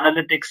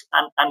analytics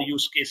and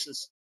use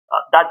cases.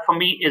 That for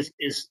me is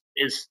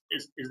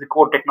the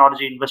core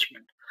technology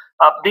investment.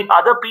 The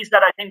other piece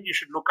that I think you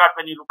should look at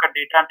when you look at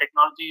data and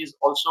technology is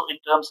also in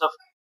terms of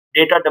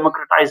data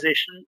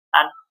democratization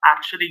and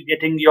actually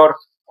getting your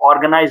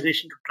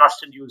organization to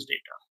trust and use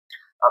data.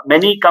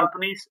 Many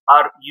companies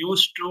are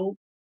used to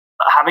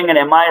having an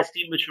MIS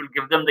team which will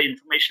give them the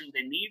information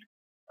they need,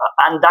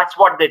 and that's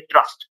what they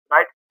trust,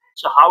 right?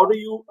 So how do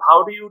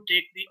you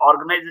take the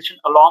organization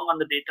along on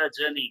the data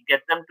journey,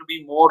 get them to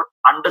be more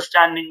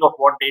understanding of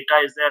what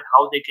data is there,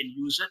 how they can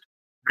use it,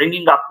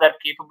 bringing up that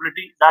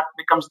capability? That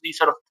becomes the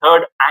sort of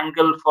third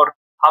angle for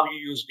how you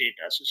use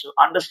data. So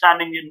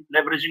understanding and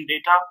leveraging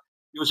data,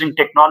 using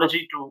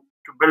technology to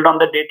build on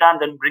the data,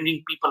 and then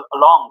bringing people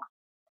along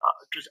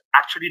to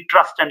actually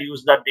trust and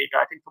use that data.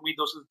 I think for me,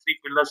 those are the three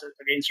pillars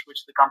against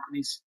which the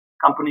companies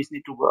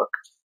need to work.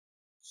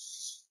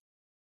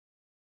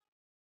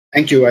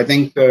 Thank you. I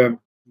think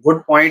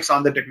good points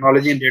on the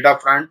technology and data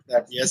front,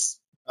 that yes,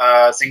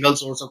 single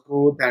source of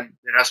truth, and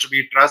there has to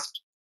be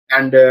trust,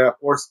 and of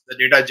course the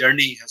data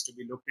journey has to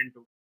be looked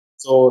into.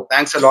 So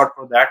thanks a lot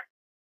for that.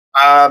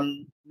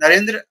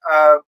 Narendra,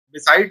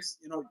 besides,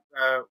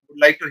 would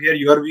like to hear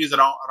your views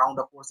around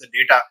of course the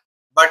data,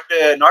 but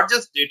not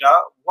just data.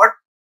 What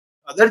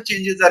other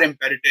changes are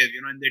imperative,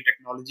 in the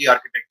technology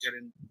architecture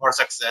for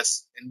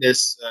success in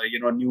this,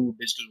 new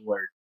digital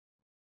world?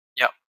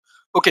 Yeah.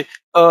 Okay.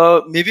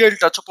 Maybe I'll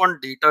touch upon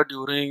data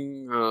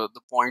during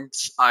the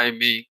points I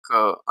make,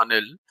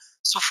 Anil.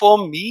 So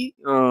for me,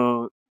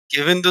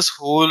 given this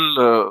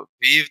whole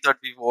wave that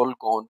we've all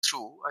gone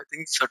through, I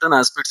think certain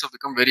aspects have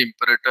become very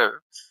imperative,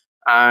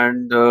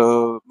 and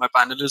my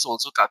panelists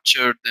also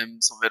captured them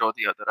somewhere or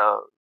the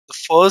other. The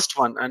first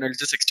one, and I'll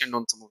just extend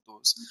on some of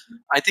those.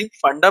 I think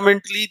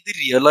fundamentally the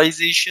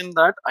realization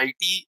that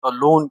IT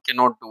alone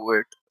cannot do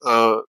it,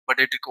 but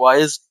it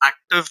requires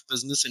active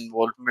business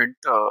involvement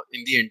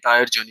in the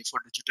entire journey for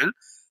digital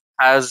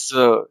has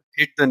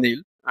hit the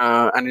nail.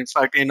 And in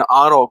fact, in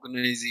our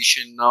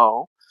organization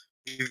now,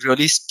 we've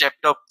really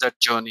stepped up that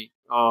journey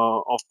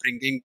of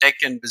bringing tech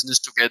and business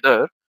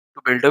together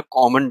to build a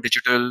common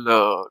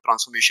digital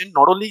transformation.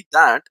 Not only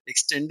that,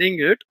 extending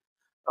it,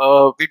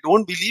 we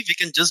don't believe we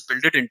can just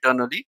build it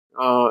internally.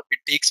 It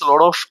takes a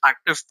lot of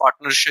active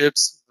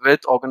partnerships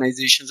with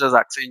organizations as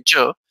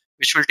Accenture,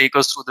 which will take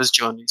us through this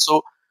journey.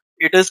 So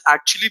it is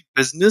actually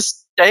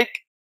business, tech,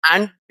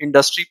 and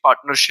industry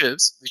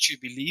partnerships, which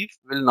we believe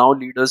will now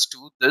lead us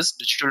to this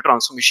digital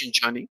transformation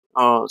journey,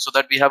 so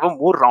that we have a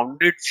more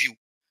rounded view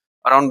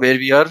around where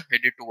we are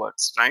headed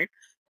towards, right?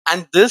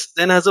 And this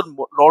then has a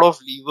lot of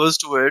levers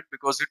to it,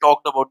 because we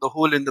talked about the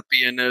hole in the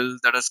PNL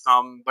that has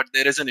come, but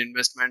there is an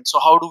investment.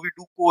 So how do we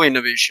do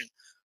co-innovation?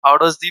 How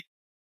does the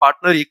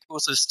partner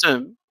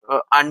ecosystem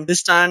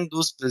understand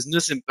those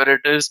business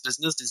imperatives,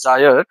 business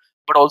desire,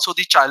 but also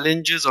the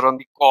challenges around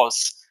the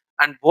costs,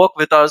 and work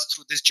with us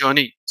through this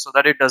journey so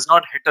that it does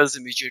not hit us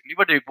immediately,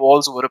 but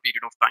evolves over a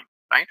period of time,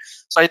 right?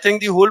 So I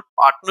think the whole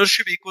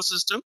partnership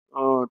ecosystem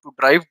to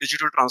drive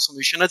digital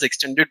transformation has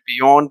extended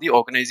beyond the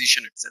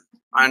organization itself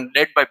and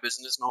led by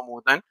business now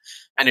more than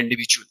an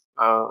individual,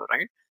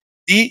 right?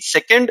 The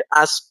second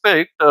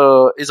aspect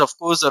is of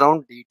course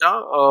around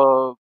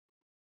data.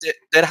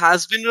 There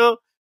has been a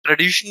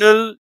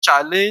traditional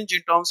challenge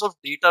in terms of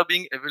data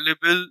being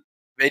available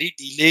very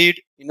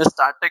delayed in a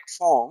static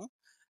form.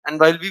 And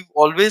while we've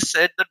always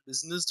said that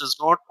business does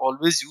not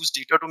always use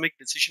data to make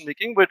decision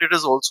making, but it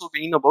has also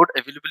been about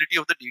availability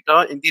of the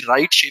data in the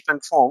right shape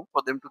and form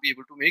for them to be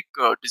able to make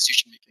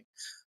decision making.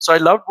 So I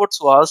loved what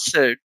Suhas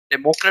said.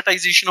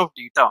 Democratization of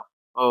data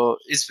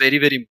is very,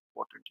 very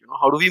important.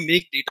 How do we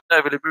make data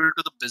available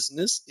to the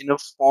business in a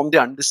form they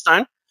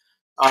understand,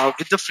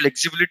 with the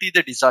flexibility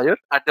they desire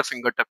at their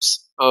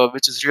fingertips,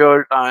 which is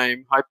real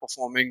time, high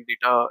performing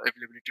data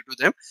availability to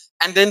them,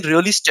 and then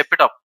really step it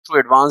up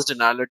through advanced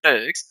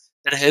analytics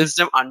that helps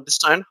them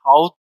understand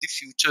how the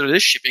future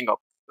is shaping up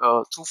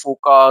through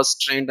forecast,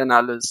 trend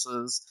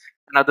analysis,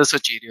 and other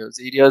such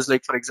areas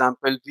like, for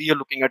example, we are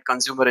looking at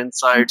consumer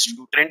insights to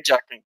do trend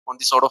jacking on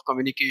the sort of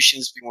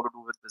communications we want to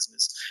do with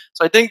business.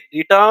 So I think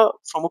data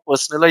from a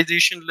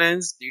personalization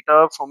lens,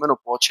 data from an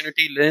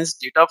opportunity lens,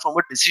 data from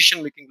a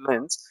decision making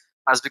lens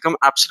has become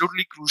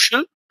absolutely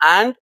crucial,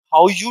 and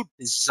how you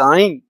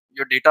design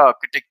your data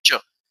architecture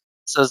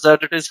such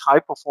that it is high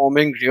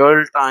performing,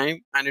 real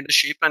time, and in a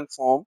shape and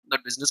form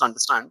that business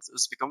understands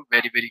has become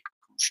very, very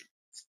crucial.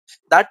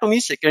 That to me,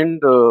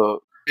 second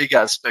big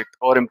aspect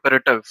or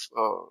imperative,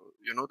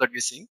 that we're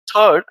seeing.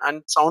 Third,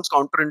 and sounds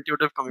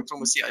counterintuitive coming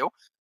from a CIO,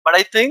 but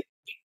I think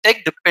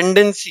tech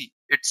dependency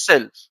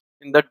itself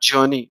in that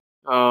journey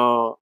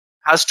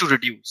has to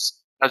reduce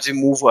as we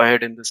move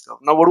ahead in this curve.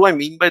 Now, what do I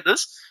mean by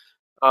this?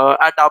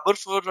 At Dabur,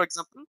 for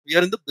example, we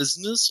are in the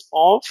business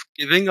of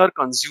giving our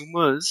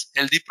consumers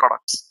healthy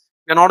products.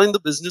 We are not in the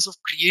business of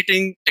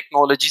creating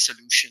technology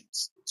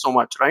solutions so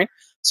much, right?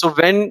 So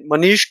when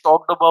Manish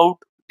talked about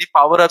the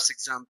Power Apps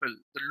example,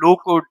 the low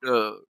code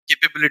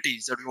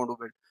capabilities that we want to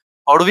build,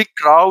 how do we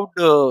crowd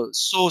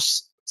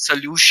source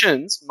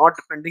solutions, not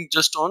depending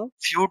just on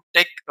few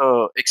tech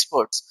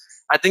experts,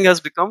 I think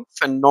has become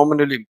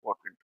phenomenally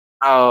important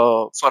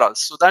for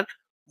us. So that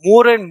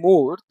more and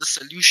more the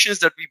solutions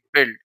that we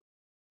build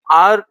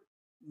are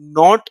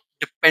not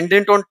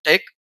dependent on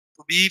tech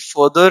to be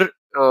further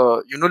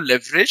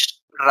leveraged,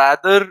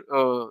 rather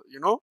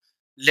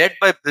led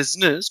by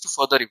business to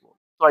further evolve.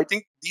 So I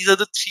think these are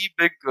the three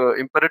big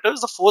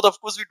imperatives. The fourth, of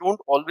course, we don't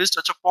always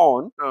touch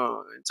upon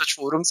in such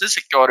forums, is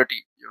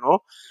security.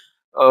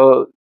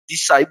 The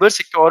cyber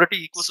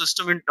security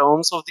ecosystem in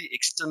terms of the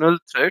external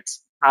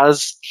threats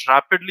has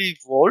rapidly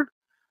evolved.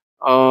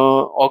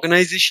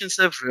 Organizations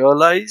have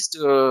realized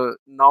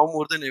now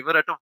more than ever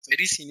at a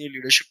very senior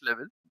leadership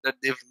level that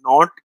they've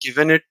not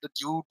given it the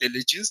due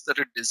diligence that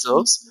it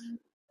deserves.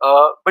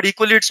 But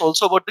equally, it's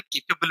also about the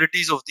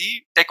capabilities of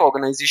the tech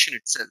organization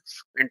itself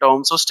in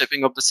terms of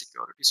stepping up the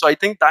security. So I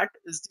think that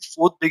is the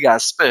fourth big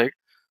aspect.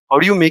 How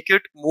do you make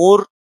it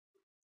more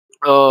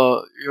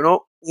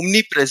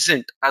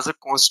omnipresent as a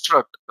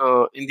construct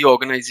in the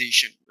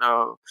organization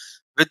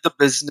with the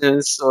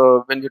business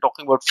when we're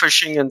talking about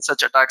phishing and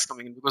such attacks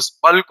coming in, because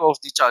bulk of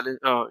the challenge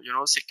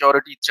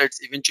security threats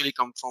eventually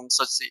come from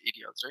such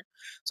areas, right?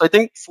 So I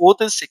think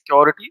fourth is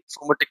security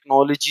from a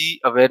technology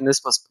awareness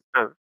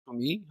perspective, to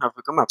me, have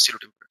become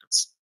absolute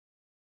imperatives.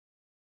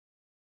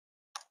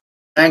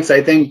 Thanks.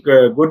 I think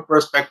good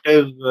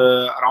perspective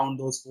around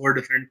those four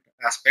different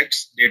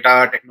aspects: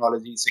 data,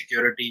 technology,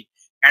 security,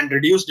 and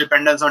reduced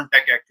dependence on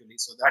tech. Actually,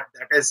 so that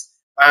is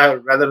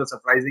rather a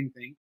surprising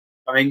thing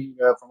coming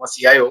from a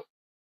CIO.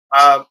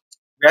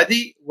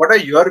 Vaidy, what are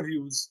your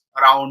views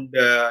around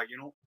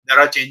there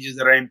are changes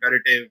that are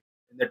imperative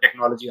in the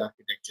technology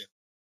architecture?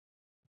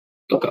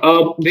 Look,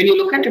 when you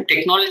look at the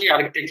technology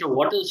architecture,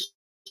 what is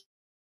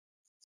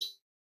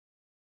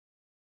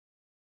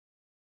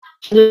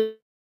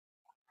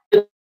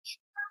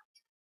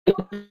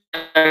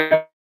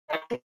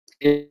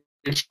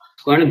it's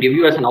going to give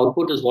you as an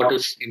output is what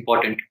is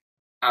important,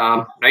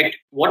 right?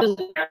 What is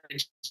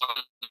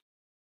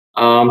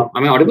am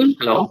I audible?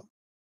 Hello,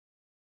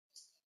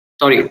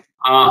 sorry,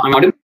 I'm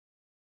audible.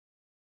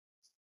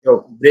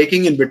 You're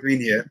breaking in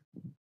between here.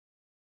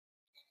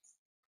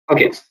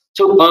 Okay,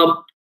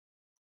 so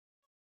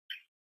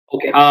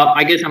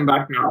I guess I'm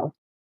back now.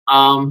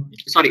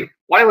 Sorry,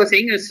 what I was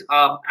saying is,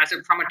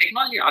 from a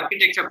technology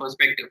architecture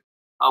perspective,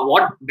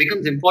 what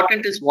becomes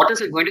important is what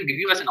is it going to give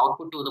you as an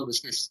output to the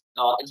business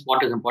is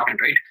what is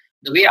important, right?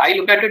 The way I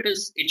look at it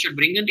is it should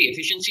bring in the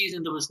efficiencies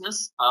in the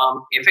business,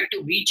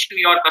 effective reach to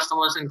your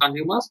customers and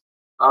consumers,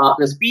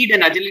 the speed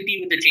and agility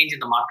with the change in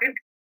the market,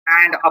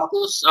 and of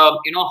course, how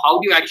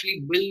do you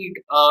actually build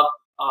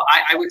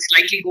I would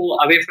slightly go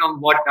away from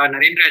what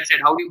Narendra had said.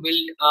 How do you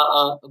build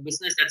a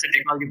business that's a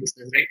technology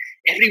business, right?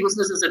 Every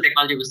business is a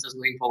technology business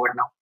going forward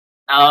now.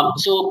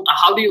 So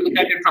how do you look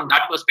at it from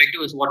that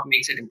perspective is what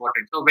makes it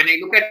important. So when I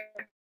look at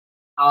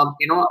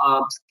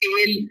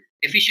scale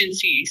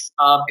efficiencies,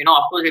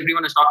 of course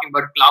everyone is talking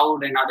about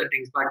cloud and other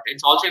things, but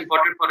it's also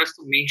important for us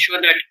to make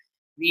sure that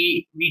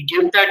we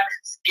give that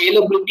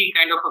scalability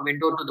kind of a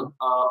window to the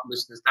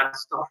business.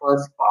 That's the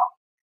first part.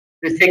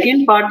 The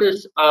second part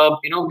is,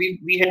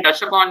 we had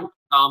touched upon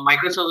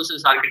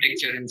microservices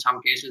architecture in some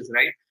cases,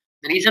 right?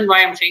 The reason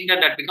why I'm saying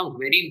that becomes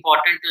very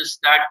important is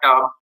that,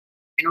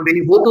 when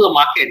you go to the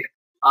market,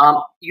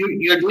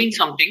 you're doing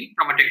something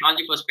from a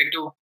technology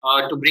perspective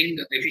to bring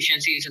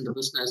efficiencies in the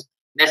business.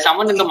 There's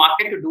someone in the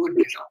market to do it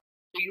better.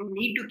 So you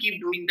need to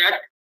keep doing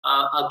that,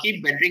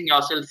 keep bettering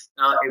yourself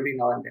every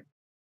now and then.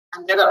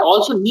 And there are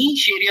also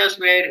niche areas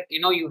where,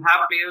 you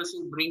have players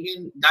who bring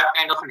in that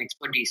kind of an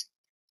expertise.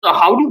 So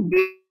how do you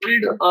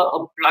build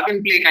a plug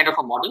and play kind of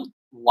a model?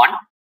 One,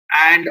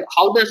 and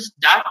how does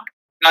that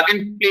plug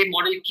and play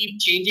model keep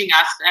changing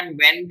as and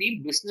when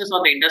the business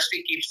or the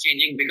industry keeps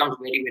changing becomes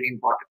very, very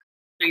important.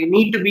 So you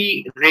need to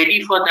be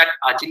ready for that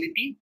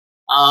agility,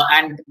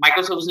 and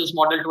microservices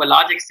model to a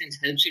large extent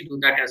helps you do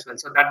that as well.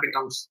 So that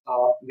becomes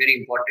very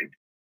important.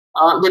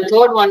 The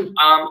third one,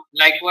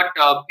 like what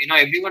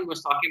everyone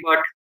was talking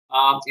about,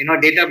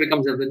 data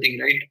becomes everything,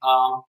 right?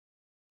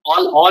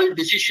 All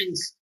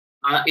decisions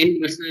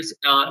in business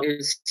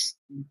is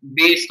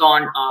based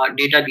on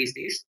data these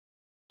days.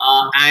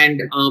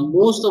 And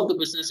most of the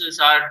businesses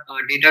are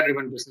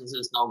data-driven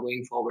businesses now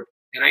going forward,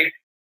 right?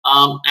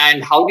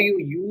 And how do you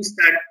use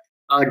that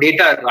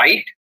data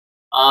right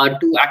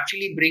to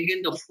actually bring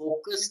in the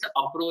focused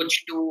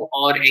approach to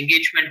or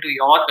engagement to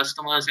your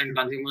customers and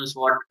consumers?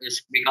 What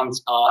is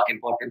becomes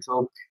important.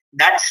 So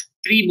that's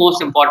three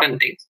most important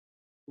things.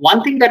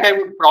 One thing that I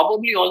would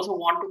probably also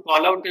want to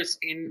call out is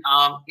in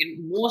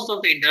most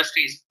of the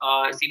industries,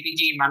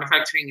 CPG,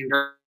 manufacturing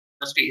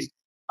industries,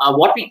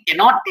 what we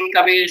cannot take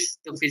away is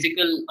the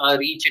physical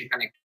reach and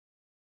connect.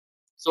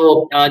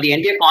 So the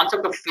entire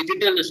concept of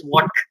phygital is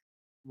what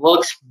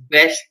works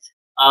best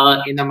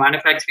in the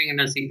manufacturing and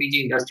the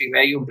CPG industry,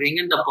 where you bring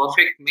in the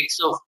perfect mix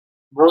of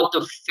both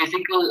the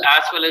physical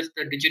as well as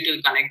the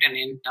digital connect and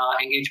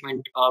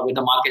engagement with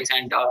the markets.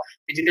 And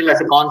digital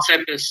as a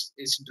concept is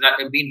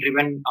being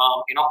driven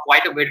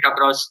quite a bit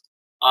across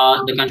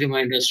the consumer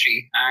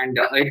industry, and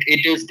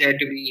it is there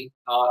to be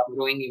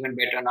growing even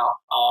better now.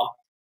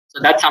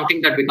 So that's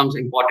something that becomes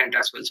important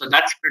as well. So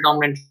that's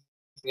predominantly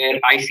where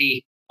I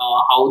see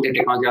how the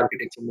technology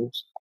architecture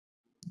moves.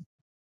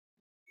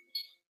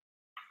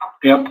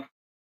 Yep.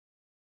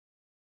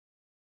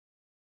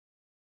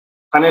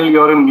 Anil,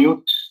 you're in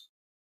mute.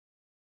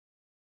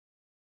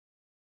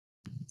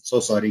 So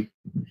sorry.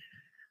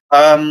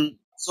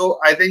 So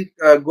I think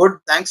good.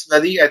 Thanks,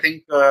 Vadi. I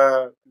think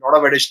a lot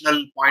of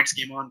additional points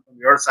came on from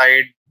your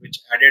side,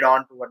 which added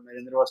on to what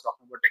Narendra was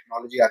talking about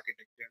technology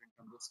architecture in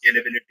terms of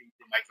scalability,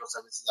 the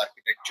microservices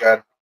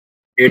architecture,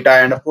 data,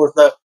 and of course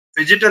the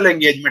phygital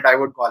engagement, I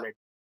would call it,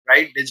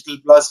 right? Digital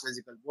plus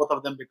physical, both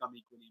of them become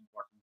equally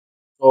important.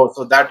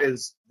 So that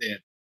is there.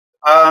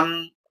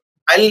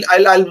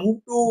 I'll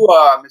move to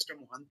Mr.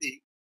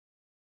 Mohanty.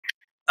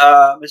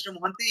 Mr.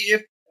 Mohanty,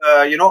 if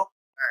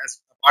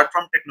apart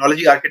from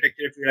technology architecture,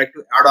 if you like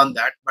to add on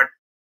that, but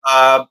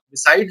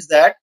besides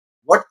that,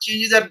 what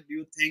changes do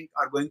you think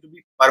are going to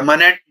be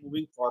permanent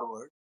moving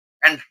forward,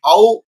 and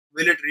how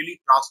will it really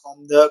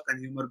transform the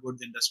consumer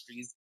goods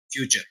industry's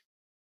future?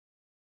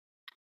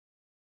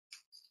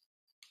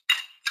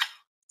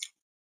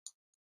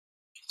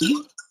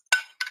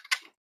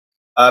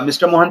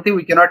 Mr. Mohanty,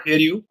 we cannot hear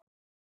you.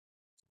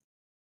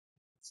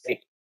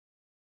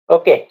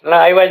 Okay, now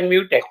I was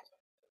muted.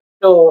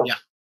 So,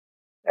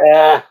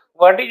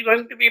 what is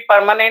going to be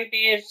permanent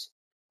is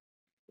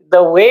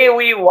the way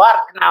we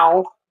work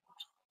now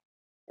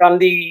from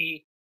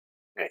the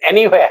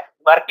anywhere,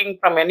 working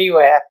from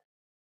anywhere.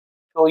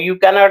 So you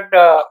cannot,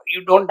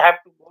 you don't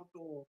have to go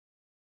to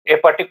a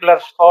particular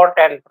spot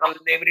and from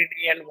every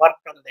day and work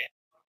from there.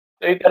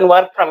 So you can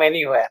work from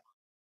anywhere.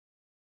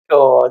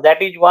 So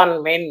that is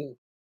one main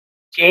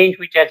change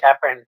which has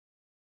happened,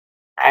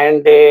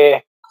 and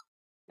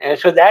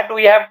so that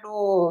we have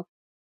to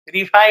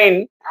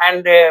refine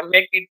and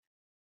make it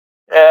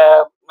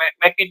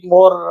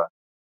more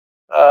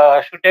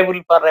suitable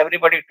for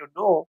everybody to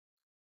do.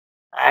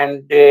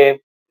 And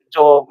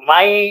so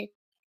my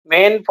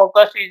main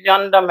focus is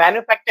on the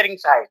manufacturing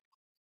side.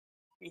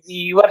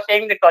 You were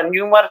saying the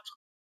consumer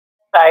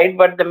side,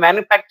 but the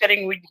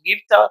manufacturing which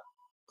gives the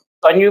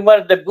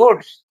consumer the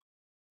goods,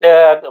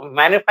 the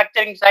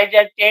manufacturing side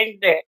has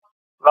changed a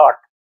lot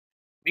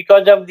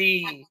because of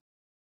the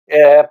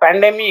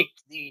pandemic.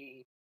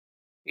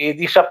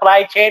 The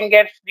supply chain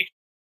gets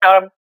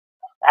disturbed,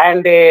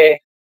 and the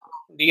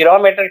raw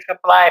material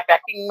supply,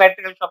 packing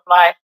material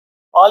supply,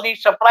 all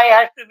these supply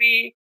has to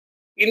be,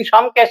 in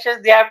some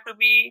cases, they have to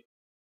be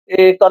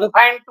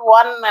confined to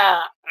one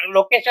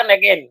location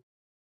again.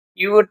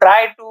 You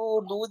try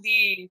to do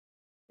the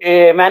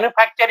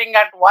manufacturing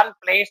at one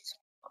place,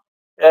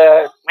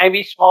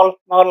 maybe small,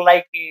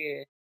 like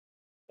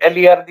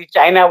earlier the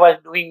China was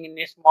doing in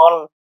a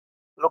small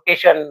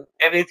location,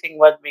 everything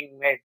was being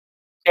made.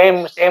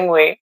 Same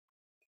way.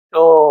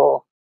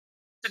 So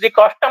the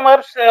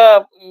customers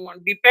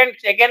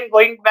depends, again,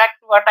 going back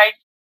to what I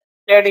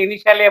said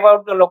initially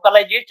about the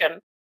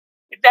localization.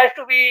 It has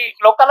to be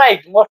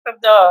localized. Most of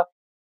the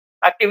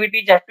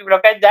activities have to be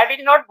localized. That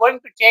is not going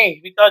to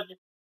change because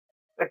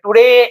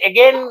today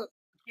again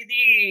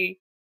the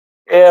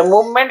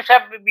movements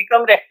have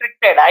become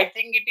restricted. I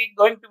think it is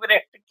going to be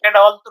restricted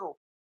all through.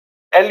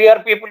 Earlier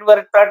people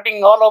were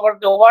starting all over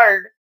the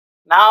world.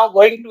 Now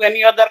going to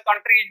any other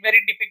country is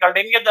very difficult.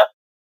 Any other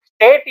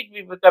state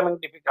is becoming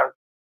difficult.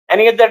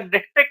 Any other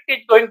district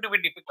is going to be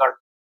difficult.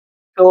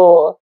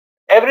 So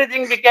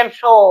everything became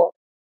so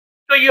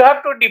you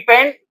have to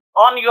depend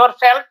on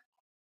yourself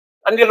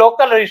and the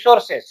local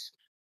resources.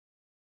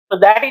 So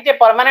that is a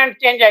permanent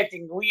change, I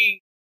think.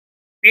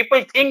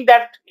 People think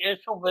that soon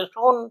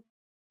will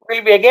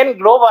be again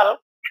global.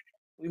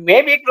 We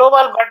may be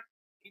global, but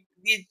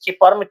the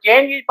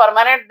change is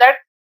permanent, that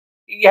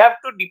you have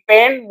to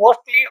depend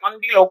mostly on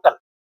the local.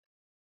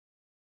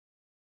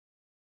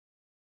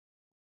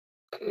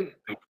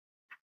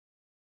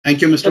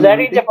 Thank you, Mr. So that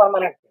Mohanty. is a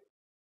permanent change.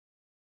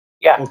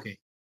 Yeah. Okay.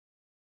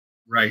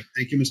 Right.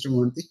 Thank you, Mr.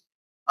 Mohanty.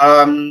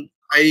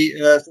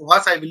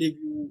 Suhas, I believe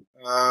you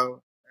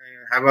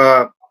had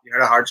a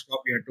hard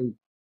stop. You had to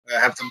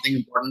have something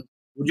important.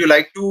 Would you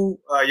like to,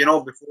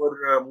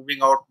 before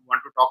moving out,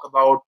 want to talk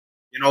about,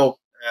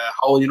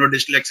 how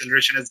digital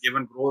acceleration has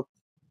given growth,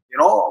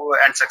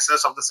 and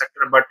success of the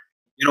sector, but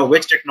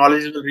which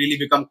technologies will really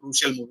become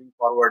crucial moving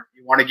forward?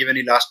 You want to give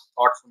any last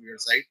thoughts from your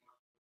side?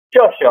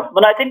 Sure, sure.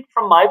 But I think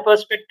from my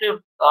perspective,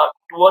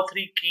 two or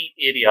three key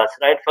areas,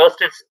 right?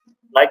 First is,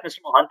 like Mr.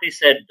 Mohanty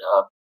said,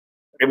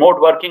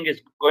 remote working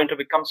is going to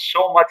become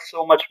so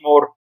much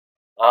more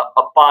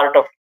a part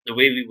of the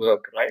way we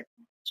work, right?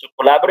 So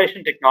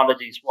collaboration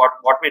technologies, what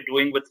we're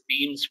doing with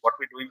Teams, what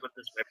we're doing with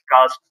this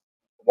webcast,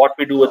 what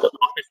we do with an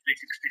Office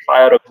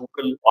 365 or a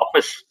Google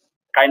Office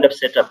kind of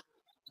setup,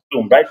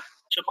 Zoom, right?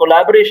 So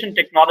collaboration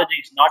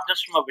technologies, not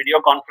just from a video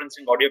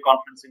conferencing, audio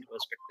conferencing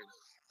perspective,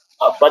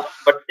 but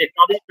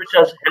technology which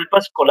has help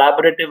us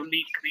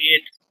collaboratively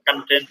create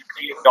content,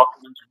 create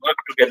documents, work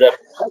together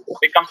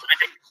becomes, I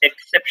think,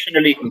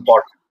 exceptionally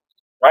important,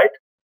 right?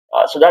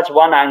 So that's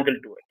one angle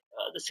to it.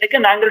 The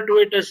second angle to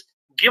it is,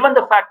 given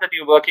the fact that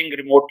you're working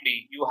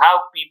remotely, you have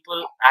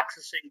people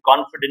accessing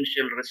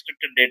confidential,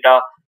 restricted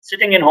data,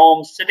 sitting in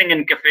homes, sitting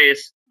in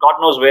cafes, God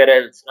knows where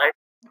else, right?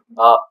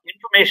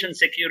 Information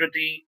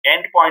security,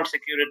 endpoint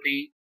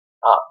security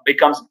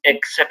becomes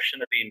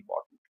exceptionally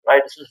important,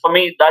 right? So for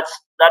me, that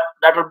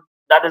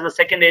is the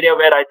second area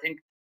where I think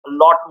a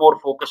lot more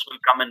focus will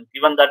come in,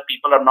 given that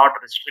people are not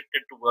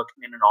restricted to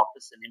working in an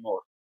office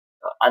anymore,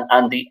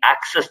 and the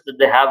access that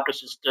they have to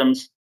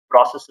systems,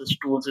 processes,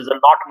 tools is a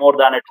lot more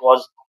than it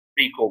was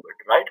pre-COVID,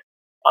 right?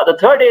 The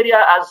third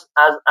area,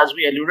 as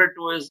we alluded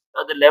to, is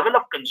the level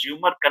of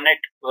consumer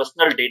connect,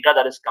 personal data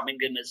that is coming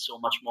in is so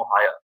much more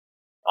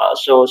higher.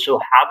 So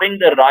having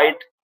the right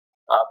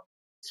uh,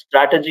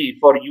 strategy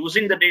for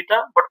using the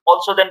data, but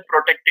also then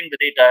protecting the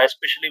data,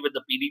 especially with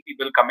the PDP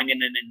bill coming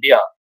in India.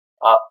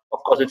 Of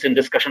course, it's in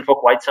discussion for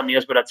quite some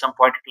years, but at some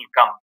point it will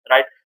come,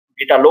 right?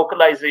 Data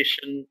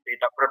localization,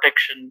 data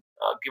protection,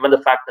 given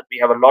the fact that we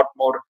have a lot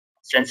more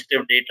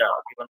sensitive data,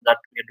 given that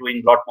we are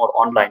doing a lot more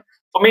online.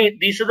 For me,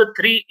 these are the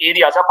three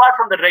areas, apart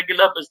from the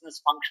regular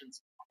business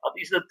functions,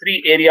 these are the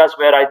three areas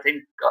where I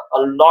think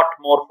a lot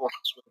more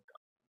focus will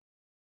come.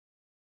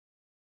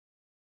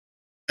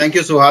 Thank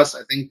you, Suhas.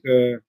 I think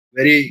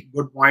very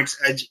good points.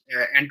 Edge,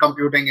 end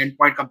computing,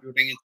 endpoint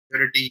computing, and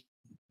security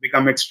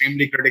become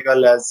extremely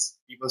critical as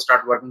people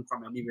start working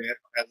from anywhere.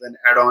 As an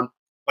add-on,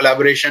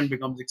 collaboration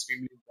becomes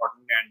extremely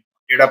important, and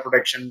data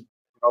protection.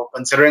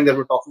 Considering that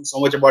we're talking so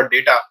much about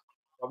data,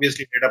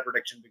 obviously data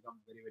protection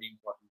becomes very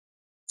important.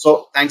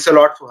 So thanks a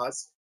lot,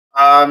 Suhas.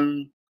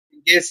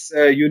 In case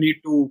you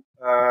need to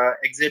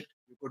exit,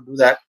 you could do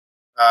that.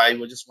 I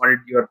just wanted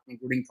your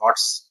concluding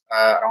thoughts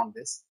around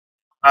this.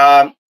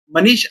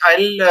 Manish,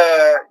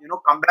 I'll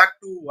come back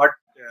to what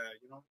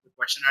the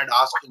question I'd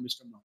asked to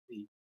Mr.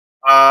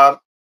 Mohanty.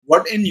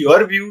 What, in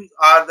your view,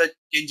 are the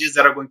changes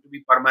that are going to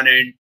be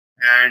permanent,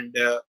 and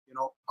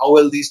how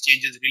will these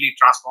changes really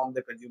transform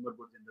the consumer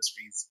goods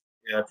industry's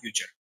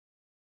future?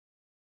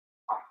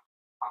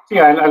 See,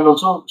 I'll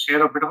also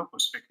share a bit of a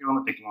perspective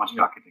on the technology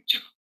architecture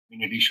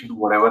in addition to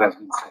whatever has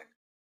been said.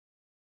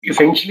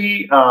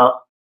 Essentially,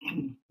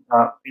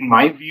 in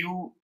my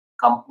view,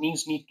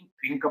 companies need to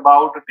think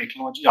about a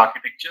technology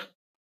architecture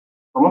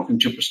from a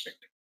future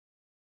perspective,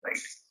 right?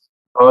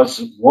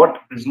 Because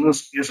what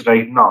business is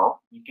right now,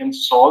 we can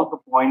solve the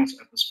points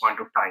at this point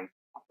of time,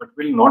 but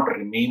will not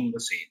remain the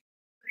same,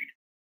 right?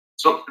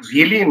 So,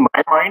 really, in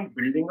my mind,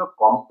 building a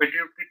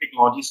competitive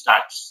technology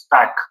stack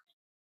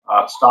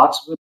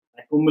starts with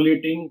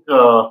accumulating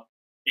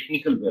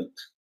technical wealth,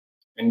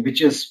 and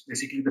which is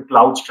basically the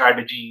cloud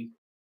strategy,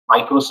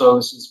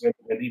 microservices,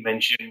 where we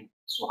mentioned,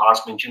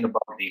 Suhas mentioned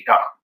about data.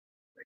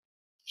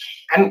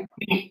 And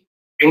the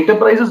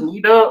enterprises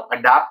need a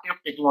adaptive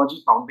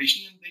technology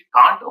foundation, and they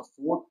can't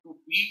afford to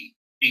be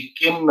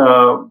taken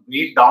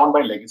weighed down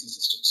by legacy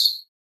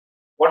systems.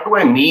 What do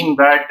I mean?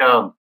 That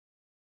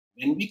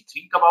when we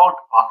think about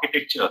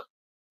architecture,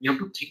 we have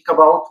to think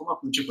about from a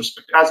future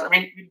perspective. As I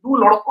mean, we do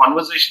a lot of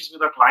conversations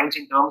with our clients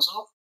in terms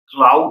of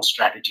cloud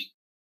strategy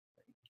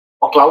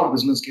or cloud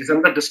business case,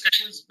 and the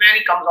discussion is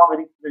comes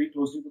down very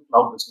closely to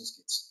cloud business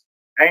case.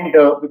 And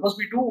because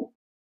we do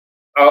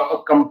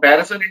a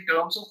comparison in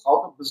terms of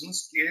how the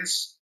business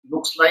case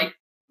looks like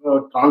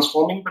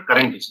transforming the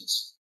current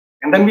business.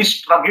 And then we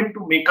struggle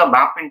to make a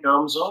map in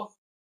terms of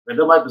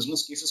whether my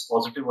business case is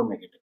positive or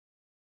negative.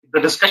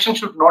 The discussion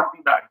should not be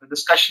that. The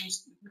discussion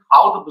is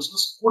how the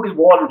business could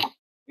evolve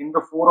in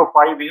the 4 or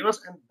 5 years,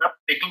 and the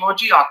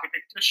technology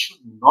architecture should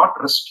not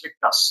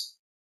restrict us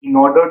in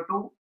order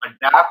to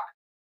adapt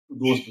to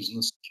those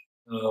business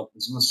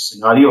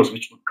scenarios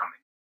which would come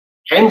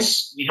in.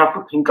 Hence, we have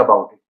to think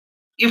about it.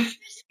 If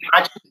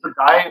imagine the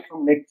guy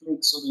from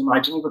Netflix or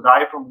imagine the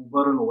guy from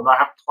Uber and Ola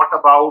have thought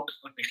about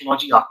a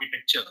technology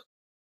architecture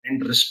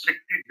and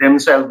restricted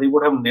themselves, they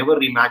would have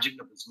never imagined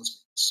a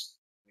business like this.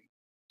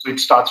 So it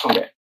starts from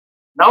there.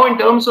 Now, in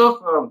terms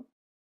of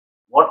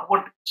what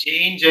would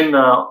change and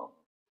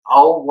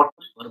what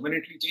will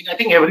permanently change, I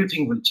think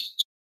everything will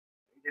change,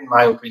 in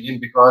my opinion,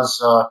 because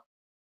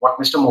what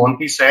Mr.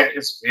 Mohanty said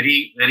is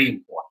very, very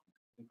important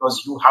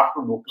because you have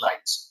to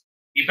localize.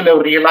 People have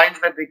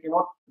realized that they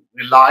cannot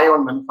rely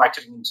on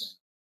manufacturing in China.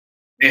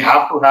 They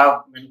have to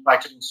have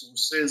manufacturing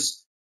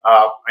sources.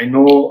 I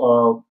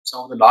know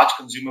some of the large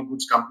consumer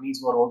goods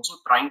companies were also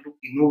trying to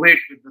innovate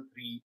with the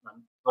three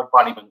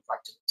third-party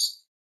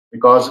manufacturers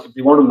because if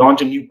they want to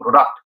launch a new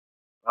product,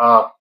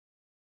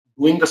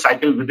 doing the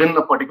cycle within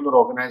a particular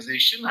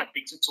organization that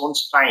takes its own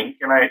time.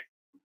 Can I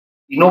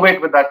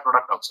innovate with that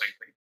product outside?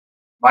 Right?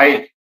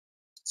 My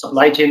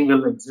supply chain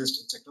will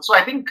exist, etc. So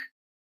I think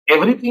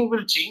everything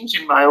will change,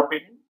 in my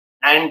opinion.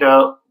 And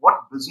what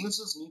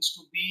businesses needs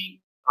to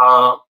be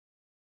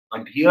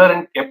adhere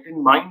and kept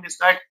in mind is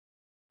that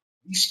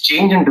these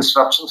change and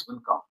disruptions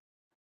will come.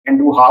 And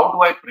how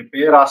do I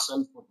prepare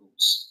ourselves for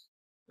those?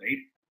 Right?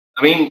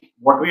 I mean,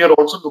 what we are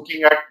also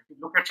looking at, if you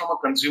look at from a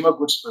consumer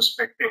goods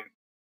perspective,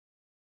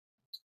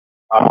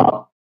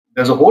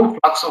 there's a whole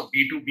flux of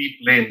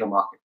B2B play in the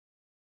market.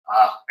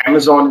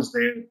 Amazon is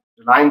there,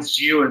 Reliance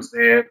Jio is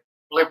there,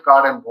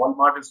 Flipkart and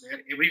Walmart is there.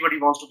 Everybody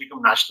wants to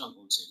become national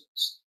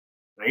wholesalers,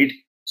 right?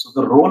 So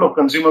the role of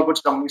consumer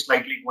goods companies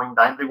slightly going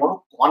down. They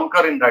want to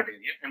conquer in that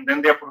area, and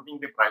then they are putting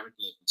their private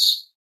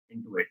labels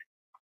into it.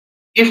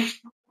 If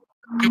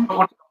consumer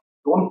goods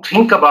don't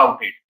think about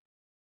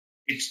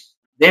it,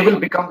 they will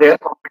become their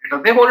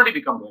competitor. They've already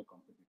become their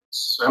competitors.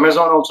 So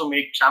Amazon also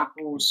make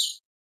shampoos,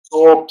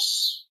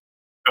 soaps,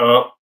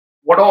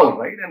 what all,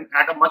 right? And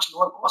at a much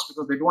lower cost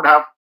because they don't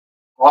have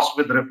cost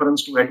with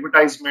reference to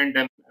advertisement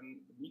and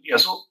media.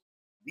 So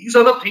these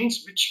are the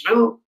things which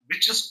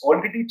is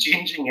already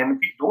changing. And if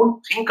we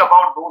don't think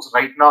about those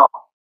right now,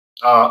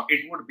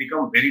 it would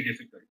become very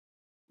difficult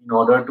in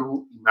order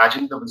to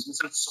imagine the business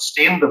and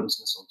sustain the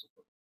business also.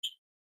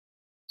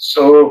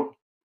 So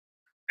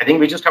I think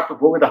we just have to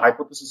go with the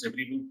hypothesis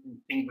everything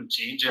will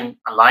change and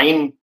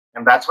align.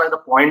 And that's why the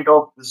point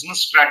of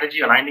business strategy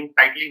aligning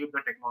tightly with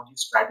the technology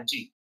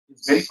strategy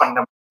is very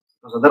fundamental.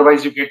 Because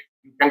otherwise you can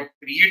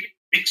create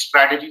big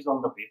strategies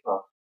on the paper.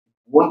 It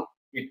won't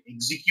get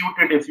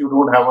executed if you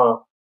don't have a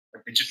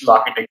digital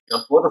architecture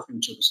for the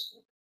future to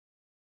support.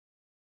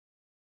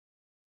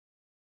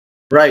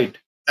 Right.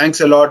 Thanks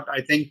a lot.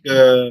 I think,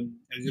 as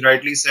you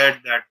rightly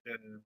said, that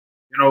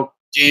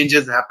change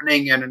is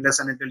happening, and unless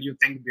and until you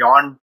think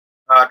beyond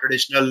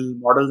traditional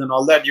models and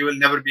all that, you will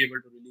never be able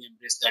to really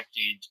embrace that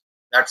change.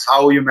 That's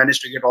how you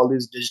managed to get all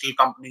these digital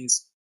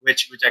companies,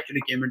 which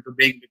actually came into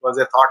being because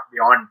they thought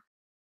beyond.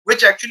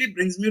 Which actually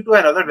brings me to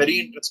another very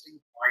interesting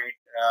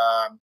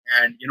point.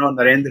 And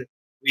Narendra,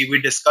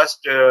 we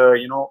discussed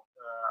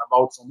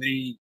about so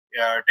many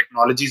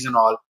technologies and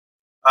all,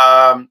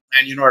 and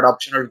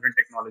adoption of different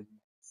technologies.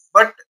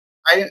 But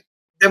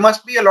there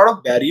must be a lot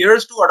of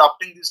barriers to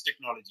adopting these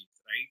technologies,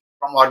 right,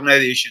 from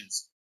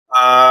organizations.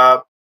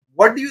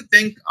 What do you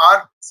think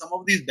are some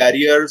of these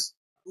barriers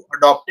to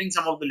adopting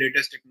some of the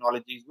latest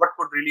technologies? What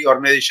could really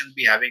organizations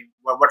be having?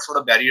 What sort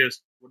of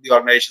barriers would the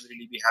organizations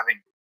really be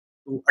having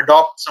to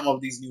adopt some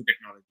of these new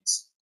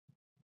technologies?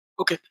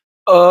 Okay.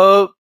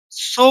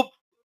 So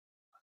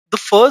the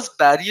first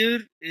barrier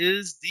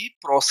is the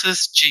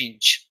process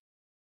change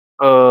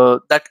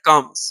that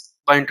comes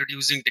by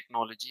introducing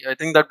technology. I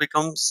think that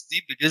becomes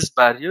the biggest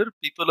barrier.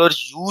 People are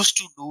used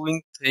to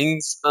doing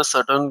things a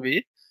certain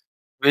way,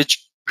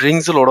 which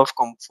brings a lot of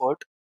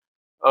comfort.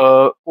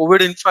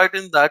 COVID, in fact,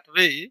 in that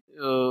way,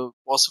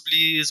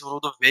 possibly is one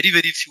of the very,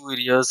 very few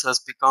areas has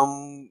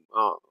become,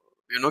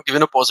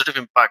 given a positive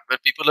impact where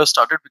people have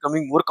started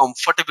becoming more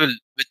comfortable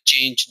with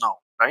change now,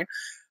 right?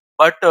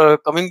 But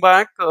coming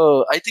back,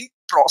 I think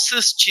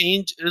process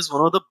change is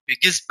one of the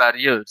biggest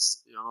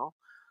barriers,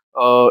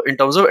 in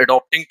terms of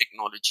adopting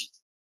technology.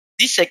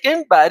 The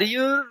second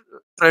barrier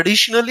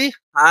traditionally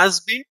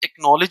has been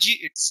technology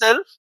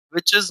itself,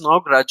 which is now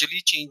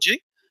gradually changing.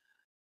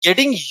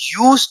 Getting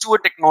used to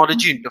a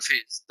technology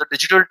interface, the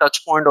digital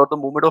touch point or the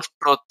moment of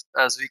truth,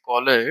 as we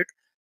call it,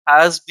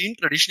 has been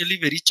traditionally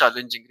very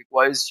challenging.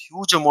 Requires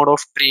huge amount of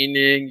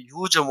training,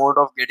 huge amount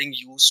of getting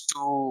used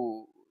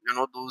to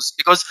those,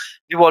 because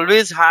we've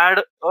always had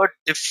a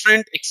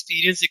different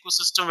experience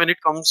ecosystem when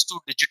it comes to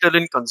digital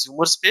in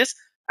consumer space,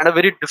 and a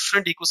very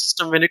different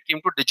ecosystem when it came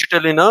to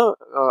digital in a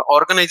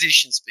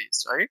organization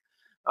space, right?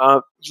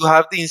 You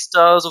have the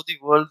instas of the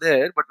world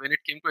there, but when it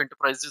came to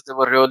enterprises, there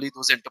were really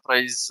those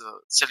enterprise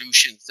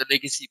solutions, the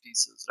legacy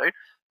pieces, right?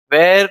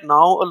 Where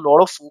now a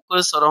lot of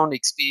focus around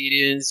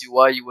experience,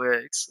 UI,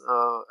 UX,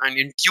 and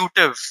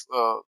intuitive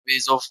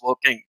ways of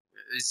working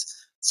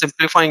is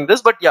simplifying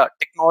this. But yeah,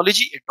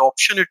 technology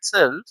adoption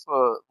itself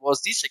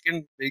was the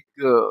second big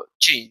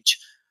change,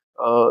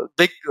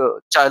 big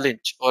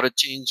challenge or a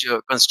change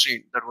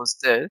constraint that was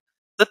there.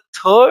 The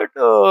third,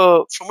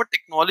 from a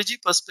technology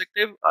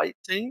perspective, I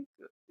think,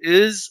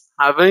 is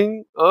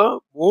having a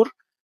more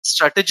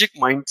strategic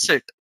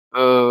mindset,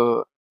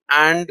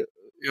 and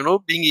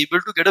being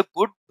able to get a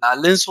good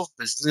balance of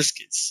business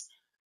case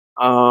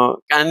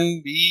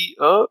can be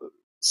a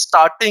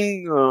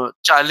starting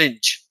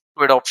challenge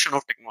to adoption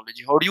of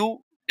technology. How do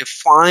you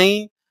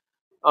define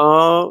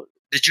a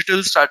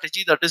digital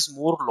strategy that is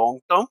more long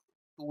term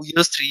 2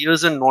 years, 3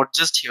 years, and not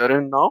just here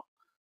and now?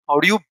 How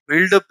do you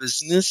build a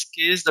business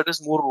case that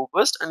is more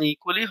robust? And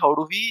equally, how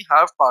do we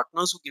have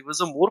partners who give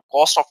us a more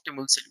cost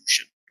optimal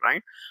solution,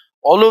 right?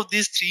 All of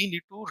these three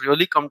need to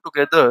really come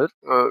together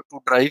to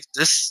drive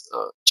this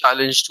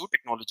challenge to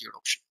technology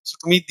adoption. So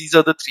to me, these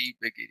are the three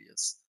big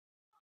areas.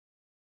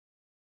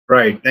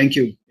 Right. Thank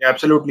you. Yeah,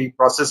 absolutely.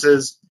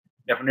 Processes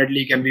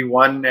definitely can be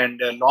one,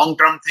 and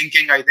long-term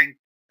thinking. I think,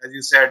 as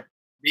you said,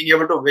 being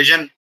able to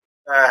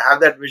have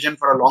that vision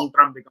for a long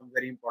term becomes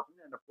very important.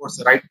 And of course,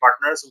 the right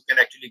partners who can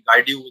actually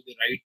guide you with the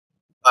right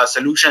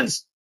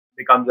solutions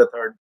becomes the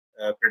third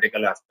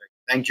critical aspect.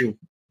 Thank you,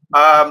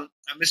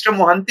 Mr.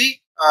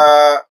 Mohanty.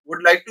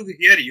 Would like to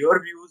hear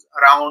your views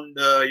around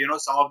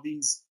some of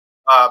these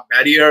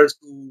barriers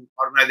to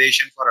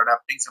organization for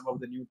adapting some of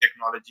the new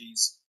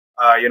technologies.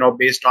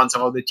 Based on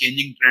some of the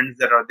changing trends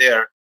that are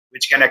there,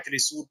 which can actually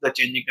suit the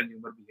changing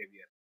consumer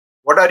behavior.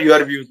 What are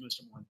your views,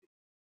 Mr. Mohanty?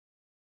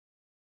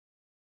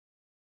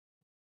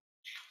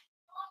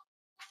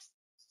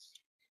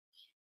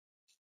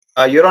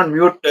 You're on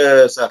mute,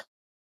 sir.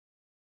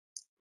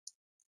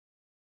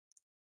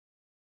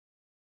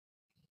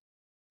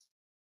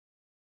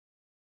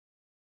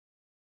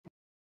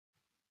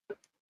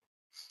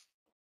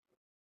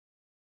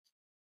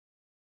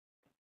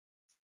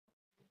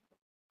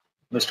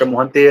 Mr.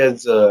 Mohanty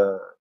has, I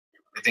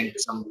think,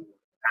 some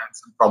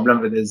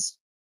problem with his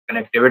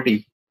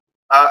connectivity.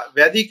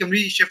 Vaidi, can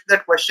we shift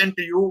that question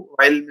to you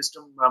while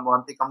Mr.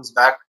 Mohanty comes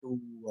back to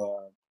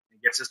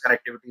gets his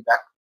connectivity back?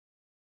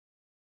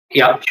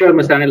 Yeah, sure,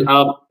 Mr. Anil.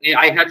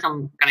 I had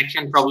some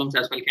connection problems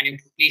as well. Can you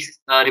please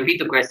repeat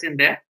the question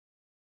there?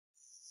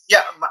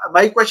 Yeah,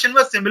 my question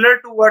was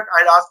similar to what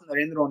I asked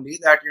Narendra only,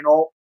 that,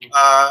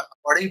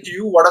 according to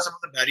you, what are some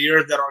of the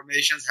barriers that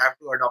organizations have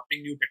to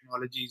adopting new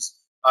technologies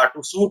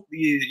to suit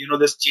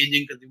this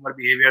changing consumer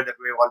behavior that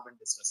we've all been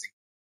discussing?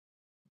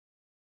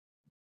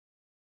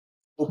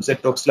 Oops,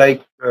 it looks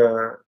like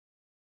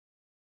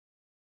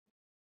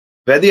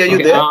Vaidi, are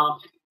you there?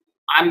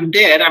 I'm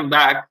there. I'm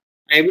back.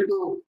 Able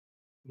to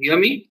hear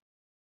me?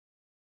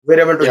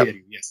 We're able to hear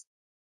you. Yes.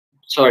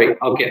 Sorry.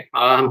 Okay.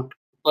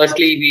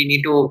 Firstly, we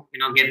need to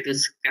get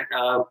this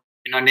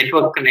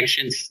network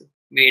connections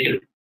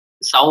made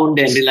sound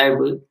and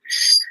reliable.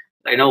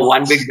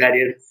 One big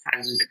barrier.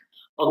 And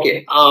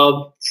okay.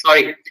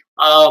 Sorry.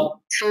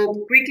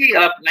 So quickly,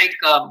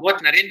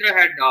 what Narendra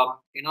had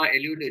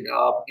alluded,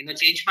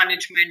 change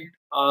management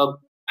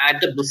at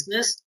the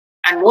business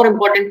and more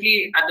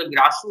importantly at the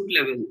grassroots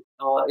level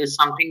is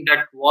something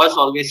that was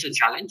always a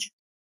challenge.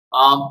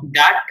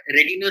 That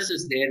readiness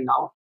is there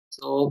now.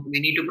 So we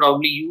need to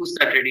probably use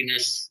that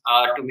readiness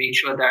to make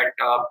sure that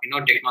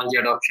technology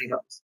adoption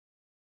comes.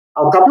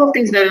 A couple of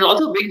things. There is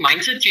also a big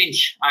mindset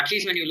change. At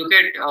least when you look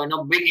at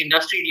big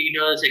industry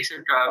leaders,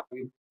 etc.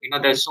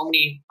 There's so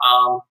many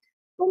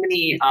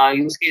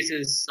use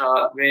cases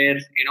where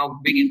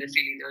big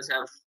industry leaders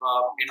have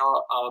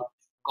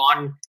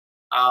gone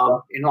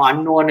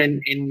unknown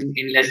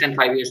in less than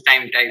 5 years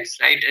time types.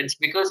 Right. It's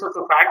because of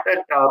the fact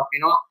that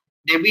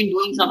they've been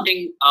doing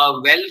something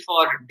well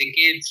for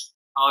decades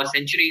or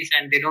centuries,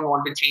 and they don't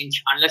want to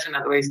change unless and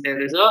otherwise there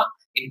is a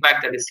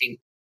impact that is seen.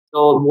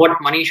 So what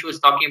Manish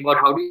was talking about,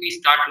 how do we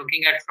start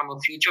looking at from a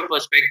future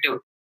perspective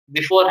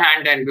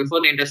beforehand and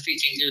before the industry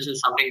changes, is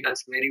something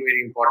that's very,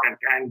 very important,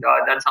 and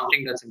that's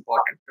something that's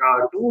important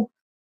to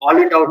call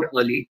it out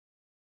early.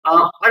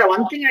 But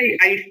one thing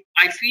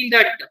I feel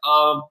that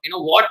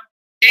what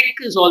tech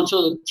is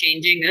also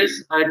changing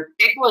is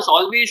tech was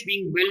always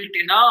being built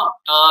in a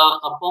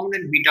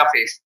permanent beta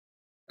phase.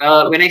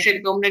 When I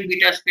said permanent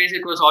beta phase,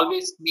 it was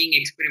always being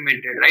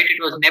experimented, right? It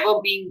was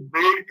never being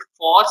built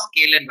for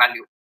scale and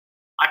value.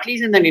 At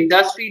least in an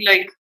industry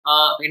like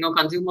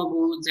consumer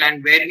goods,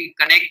 and where we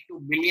connect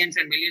to billions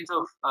and millions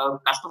of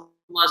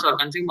customers or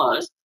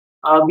consumers,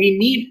 we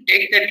need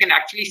tech that can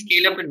actually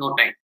scale up in no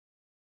time.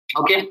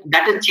 Okay,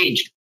 that has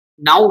changed.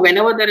 Now,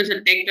 whenever there is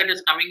a tech that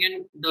is coming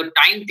in, the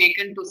time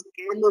taken to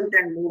scale it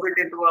and move it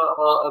into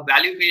a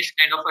value-based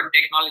kind of a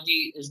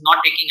technology is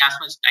not taking as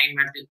much time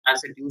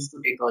as it used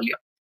to take earlier.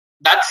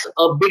 That's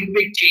a big,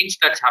 big change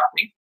that's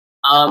happening,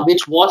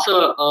 which was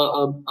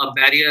a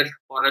barrier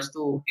for us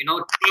to,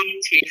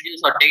 take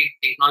changes or take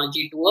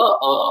technology to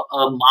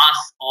a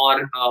mass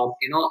or,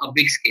 a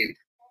big scale.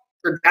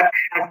 So that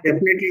has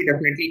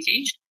definitely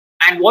changed.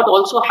 And what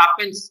also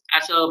happens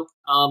as a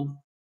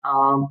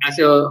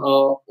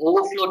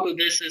overflow to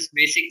this is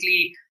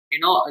basically,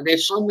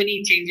 there's so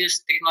many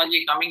changes,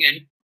 technology coming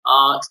in,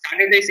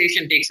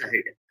 standardization takes a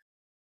hit,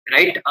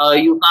 right?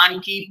 You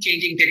can't keep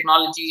changing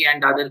technology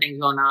and other things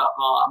on a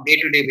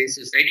day-to-day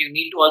basis, right? You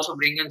need to also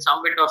bring in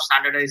some bit of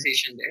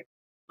standardization there.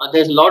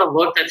 There's a lot of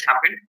work that's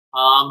happened,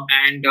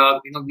 and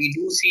we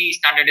do see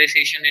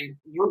standardization in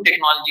new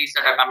technologies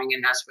that are coming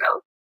in as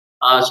well.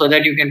 So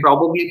that you can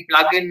probably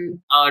plug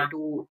in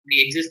to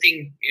the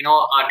existing,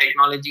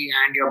 technology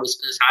and your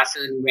business as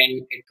and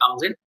when it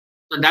comes in.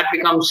 So that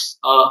becomes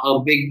a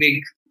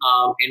big,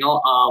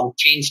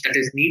 change that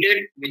is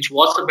needed, which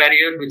was a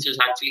barrier, which is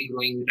actually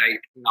growing right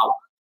now.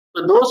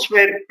 So those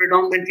were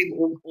predominantly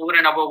over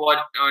and above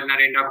what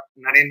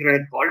Narendra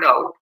had called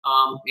out.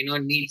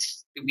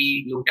 Needs to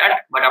be looked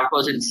at, but of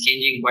course it's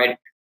changing quite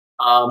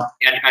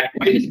at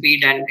quite a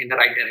speed and in the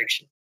right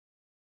direction.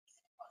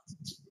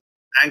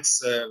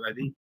 Thanks,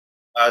 Vadi.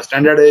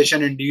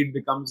 Standardization indeed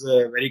becomes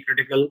very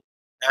critical,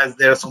 as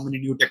there are so many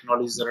new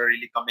technologies that are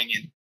really coming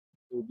in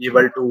to be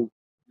able to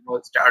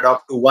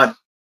adopt to one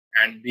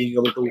and being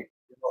able to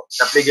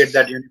replicate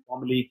that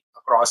uniformly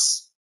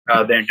across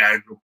the entire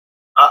group.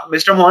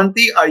 Mr.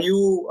 Mohanty, are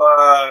you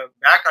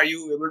back? Are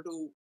you able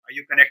to? Are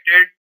you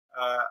connected?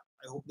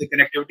 I hope the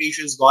connectivity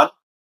issue is gone.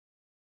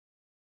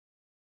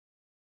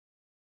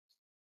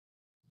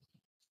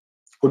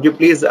 Could you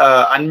please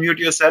unmute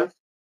yourself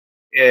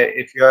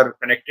if you are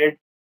connected?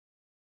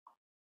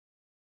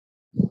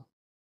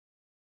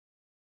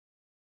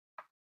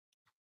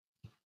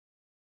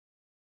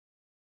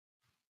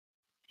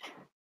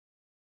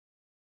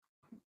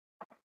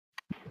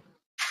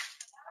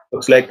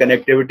 Looks like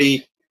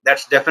connectivity.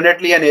 That's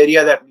definitely an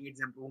area that needs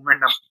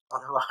improvement of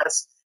all of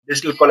us.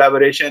 Digital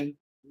collaboration.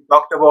 We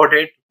talked about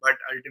it, but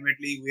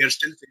ultimately we are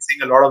still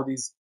facing a lot of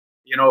these,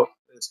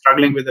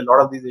 struggling with a lot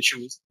of these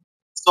issues.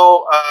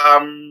 So,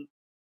 I'll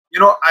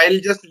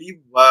just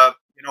leave,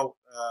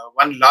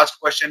 one last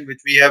question which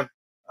we have,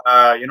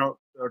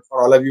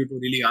 for all of you to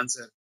really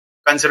answer.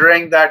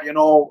 Considering that, I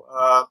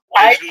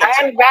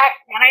am back.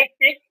 Can I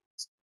speak?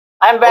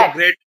 I'm back.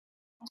 Oh,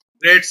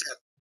 great, sir.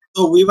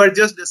 So we were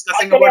just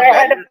discussing Actually, about I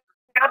had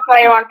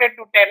I wanted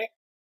to tell.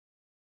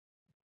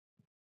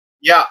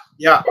 Yeah.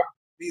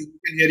 Please, we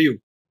can hear you.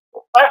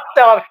 First,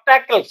 the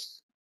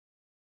obstacles.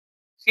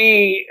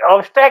 See,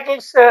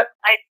 obstacles.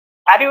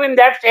 Are you in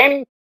that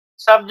same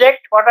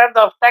subject? What are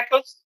the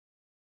obstacles?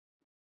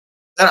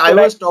 Sir, I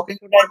was talking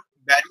about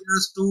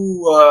barriers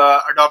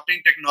to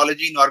adopting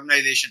technology in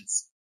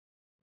organizations.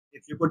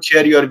 If you could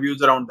share your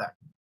views around that.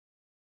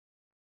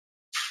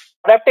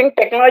 Adapting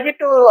technology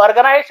to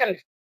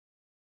organizations.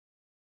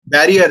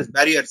 Barriers,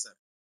 sir.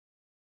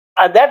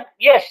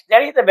 Yes,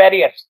 there is the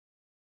barriers.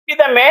 See,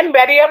 the main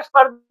barriers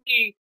for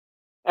the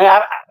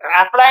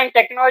applying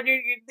technology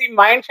is the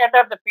mindset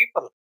of the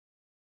people.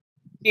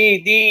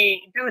 See,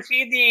 if you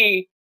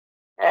see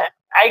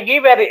I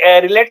give a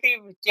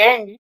relative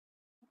change.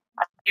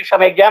 I give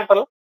some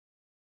example.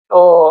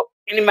 So,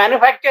 in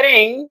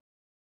manufacturing,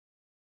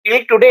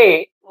 till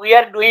today, we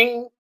are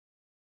doing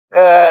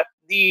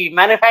the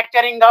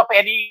manufacturing of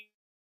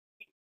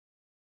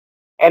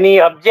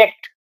any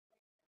object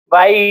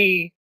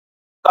by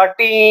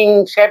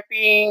cutting,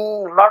 shaping,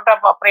 lot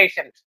of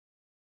operations.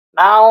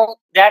 Now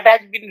that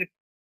has been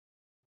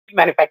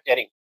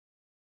manufacturing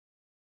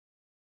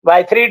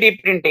by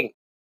 3D printing.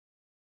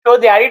 So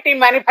the additive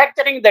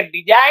manufacturing, the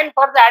design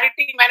for the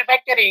additive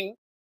manufacturing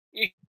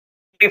is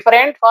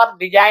different for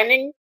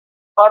designing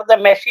for the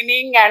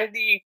machining and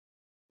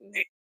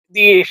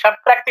the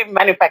subtractive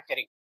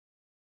manufacturing.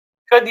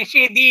 So this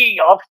is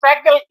the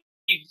obstacle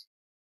is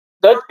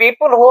those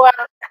people who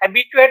are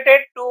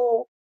habituated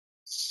to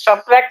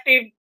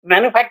subtractive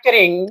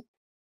manufacturing,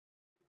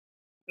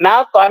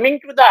 now coming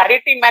to the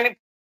additive manufacturing,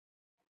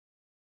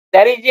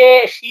 there is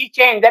a sea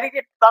change, there is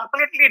a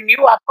completely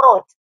new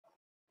approach.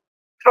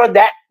 So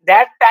that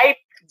type,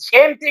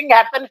 same thing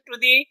happens to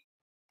the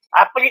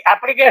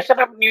application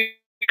of new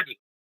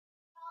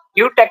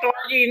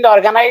technology in the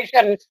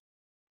organizations.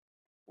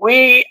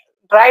 We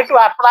try to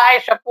apply,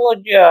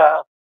 suppose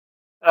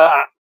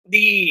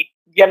the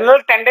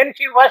general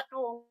tendency was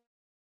to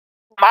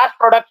mass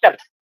production.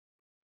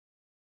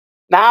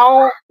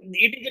 Now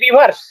it is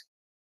reverse.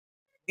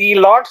 The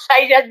lot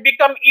size has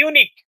become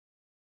unique.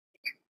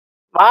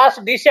 Mass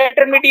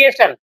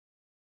disintermediation,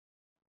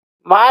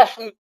 mass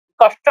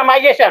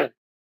customization.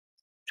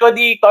 So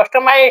the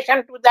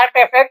customization to that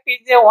effect is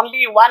the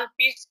only one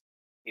piece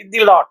is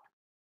the lot.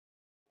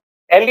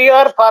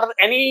 Earlier, for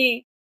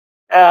any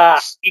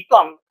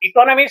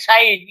economy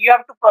size, you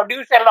have to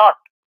produce a lot.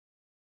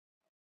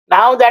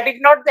 Now that is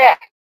not there.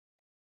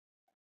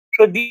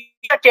 So these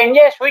are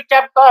changes which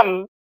have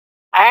come,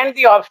 and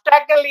the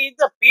obstacle is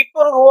the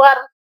people who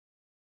are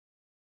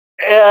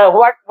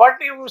what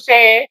you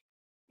say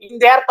in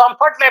their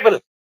comfort level.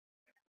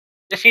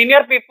 The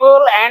senior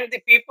people and the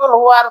people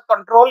who are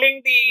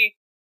controlling the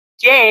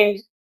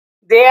change,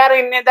 they are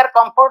in their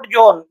comfort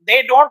zone.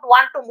 They don't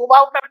want to move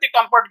out of the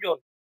comfort zone.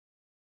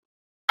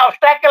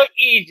 Obstacle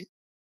is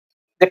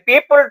the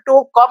people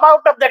to come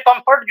out of the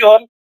comfort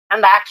zone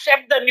and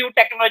accept the new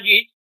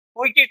technology,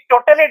 which is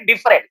totally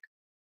different.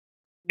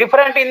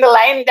 Different in the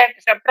line that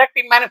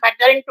subtractive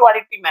manufacturing to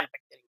additive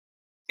manufacturing.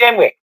 Same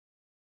way.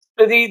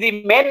 So the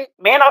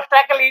main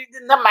obstacle is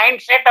in the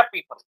mindset of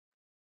people.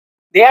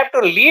 They have to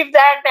leave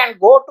that and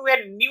go to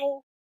a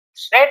new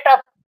set of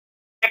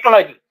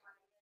technology.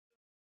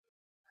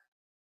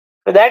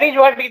 So that is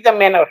what is the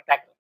main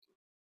obstacle.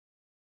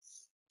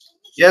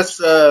 Yes,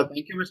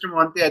 thank you, Mr.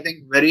 Mohanty. I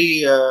think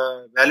very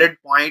valid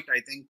point.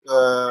 I think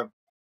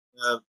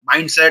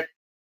mindset,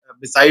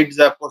 besides,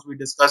 of course, we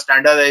discussed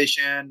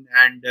standardization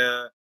and,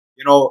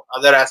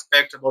 other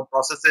aspects about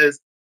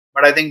processes.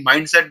 But I think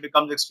mindset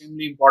becomes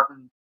extremely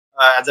important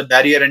as a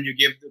barrier, and you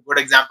gave a good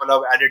example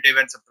of additive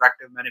and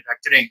subtractive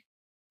manufacturing.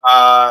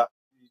 So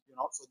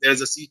there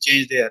is a sea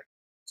change there.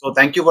 So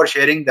thank you for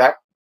sharing that.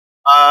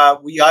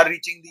 We are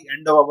reaching the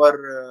end of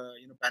our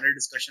panel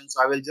discussion.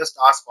 So I will just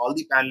ask all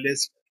the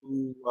panelists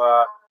to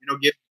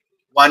give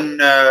one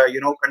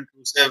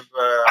conclusive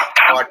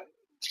thought,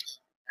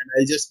 and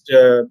I'll just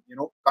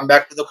come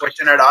back to the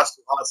question I'd asked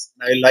to us,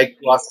 and I'd like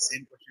to ask the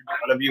same question to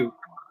all of you,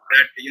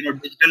 that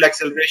digital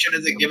acceleration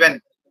is a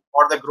given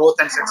for the growth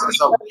and success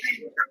of the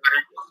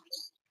current,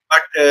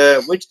 but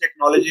which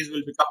technologies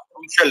will become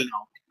crucial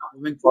now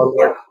moving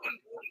forward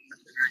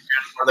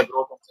for the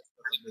growth and success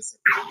of this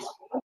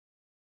sector.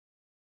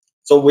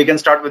 So we can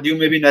start with you,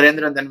 maybe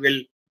Narendra, and then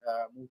we'll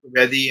move to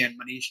Vaidi and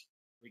Manish.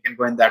 We can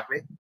go in that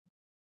way.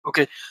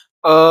 Okay.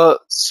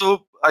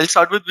 So I'll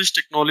start with which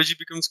technology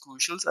becomes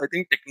crucial. I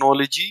think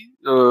technology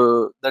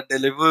that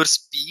delivers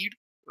speed,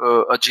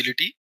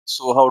 agility.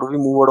 So how do we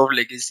move out of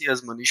legacy,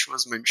 as Manish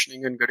was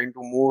mentioning, and get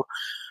into more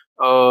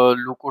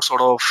low-code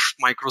sort of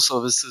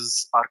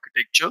microservices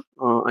architecture?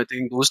 I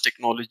think those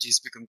technologies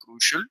become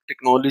crucial.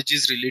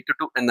 Technologies related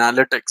to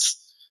analytics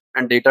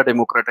and data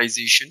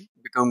democratization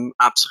become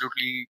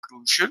absolutely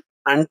crucial.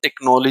 And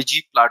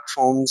technology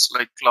platforms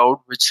like cloud,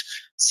 which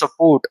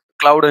support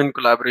cloud and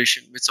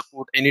collaboration, which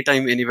support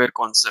anytime, anywhere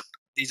concept.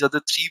 These are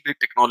the three big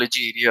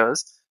technology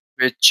areas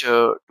which,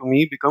 to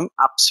me, become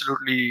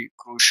absolutely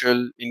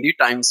crucial in the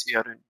times we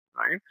are in,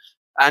 right?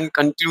 And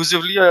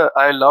conclusively,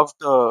 I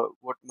loved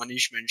what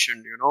Manish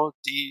mentioned.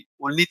 The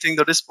only thing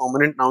that is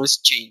permanent now is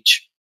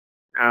change,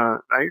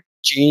 right?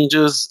 Change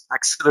is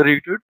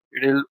accelerated.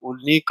 It will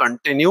only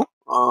continue.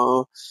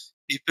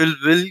 People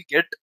will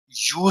get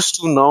used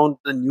to now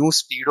the new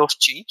speed of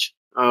change.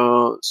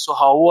 So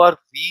how are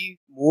we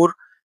more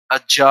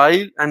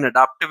agile and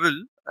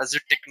adaptable as a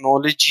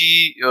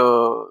technology,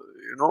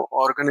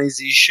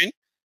 organization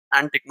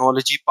and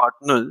technology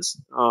partners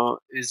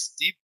is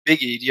the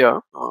big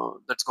area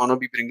that's going to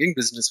be bringing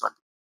business value.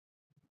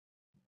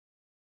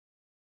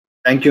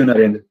 Thank you,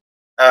 Narendra.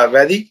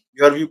 Vaidi,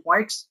 your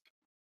viewpoints?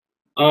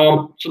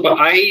 So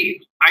I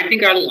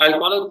think I'll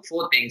call out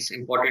four things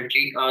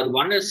importantly.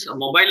 One is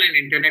mobile and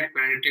internet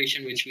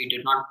penetration, which we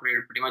did not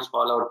pretty much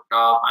call out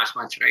as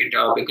much, right?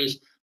 Because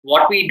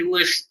what we do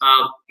is,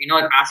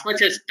 as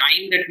much as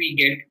time that we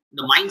get,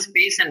 the mind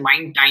space and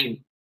mind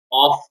time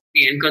of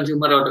the end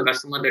consumer or the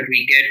customer that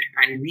we get,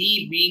 and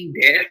we being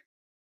there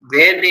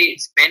where they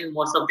spend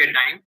most of their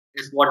time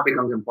is what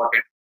becomes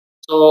important.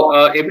 So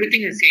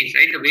everything has changed,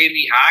 right? The way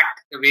we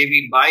act, the way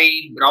we buy,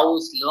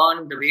 browse,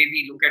 learn, the way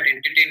we look at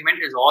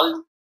entertainment is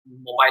all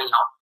mobile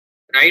now,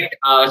 right?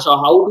 So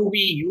how do we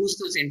use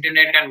this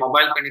internet and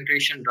mobile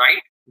penetration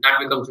right? That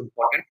becomes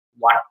important.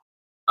 One.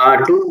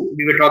 Two,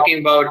 we were talking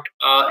about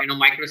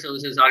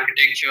microservices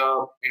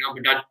architecture.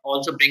 But that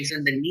also brings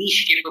in the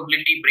niche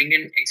capability, bring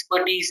in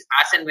expertise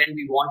as and when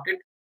we want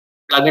it,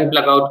 plug in,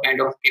 plug out kind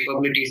of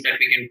capabilities that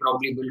we can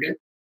probably build in,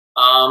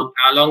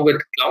 along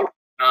with cloud.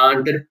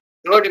 The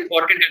third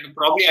important, and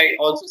probably I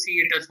also see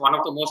it as one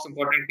of the most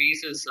important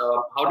pieces,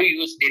 how to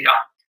use data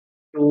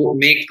to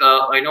make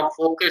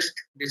focused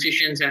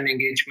decisions and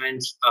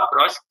engagements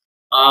across,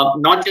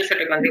 not just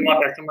at a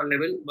consumer customer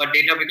level, but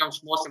data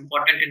becomes most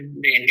important in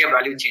the entire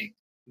value chain.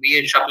 Be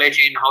it supply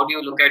chain, how do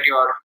you look at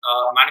your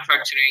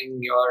manufacturing,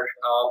 your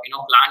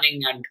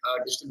planning and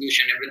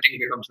distribution? Everything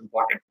becomes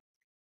important.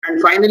 And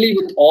finally,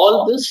 with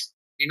all this,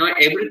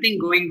 everything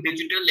going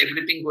digital,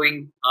 everything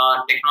going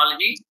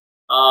technology,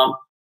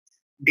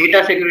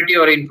 data security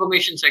or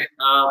information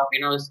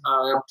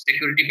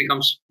security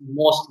becomes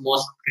most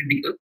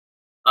critical.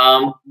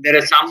 There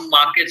are some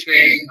markets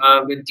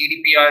where with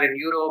GDPR in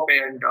Europe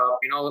and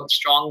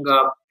strong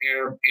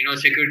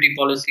security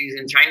policies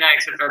in China,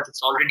 etc.,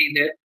 it's already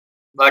there.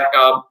 But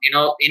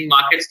in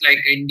markets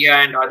like India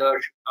and other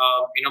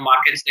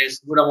markets, there's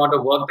good amount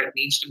of work that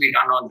needs to be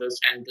done on this,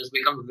 and this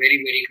becomes very,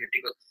 very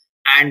critical.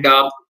 And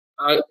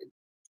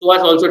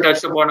Suhas also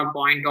touched upon a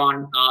point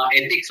on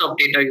ethics of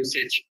data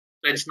usage.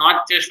 So it's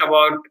not just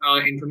about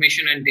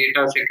information and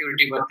data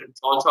security, but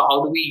it's also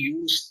how do we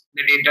use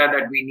the data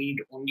that we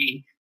need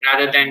only,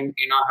 rather than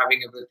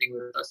having everything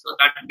with us. So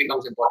that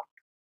becomes important.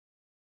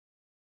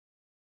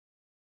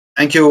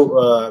 Thank you,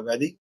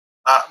 Vaidi.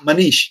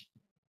 Manish,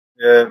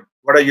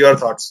 what are your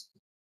thoughts?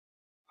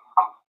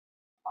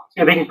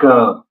 I think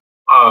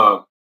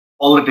all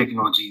the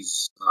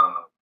technologies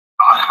are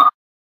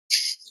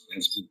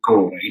as we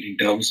go, right, in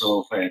terms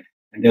of and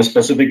there are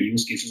specific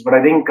use cases. But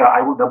I think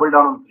I would double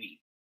down on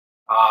three,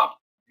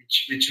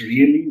 which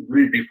really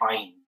will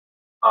define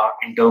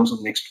in terms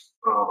of next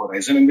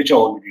horizon, and which are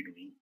already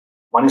doing.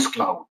 One is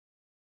cloud,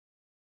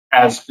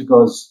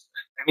 because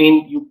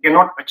you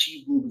cannot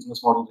achieve new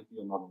business models if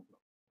you are not on cloud.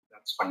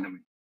 That's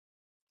fundamental.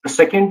 The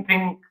second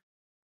thing,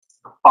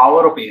 the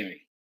power of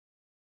AI,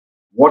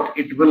 what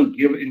it will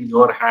give in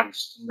your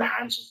hands, in the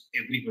hands of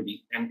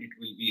everybody, and it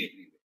will be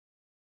everywhere.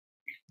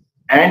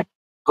 And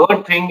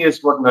third thing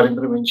is what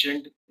Narendra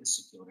mentioned, is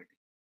security.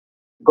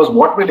 Because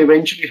what will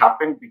eventually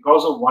happen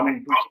because of one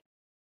and two,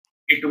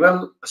 it will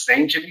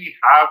essentially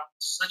have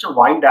such a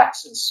wide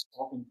access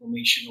of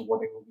information or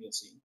whatever we are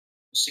saying.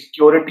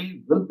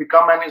 Security will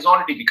become and is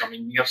already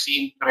becoming. We have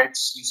seen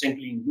threats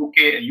recently in UK,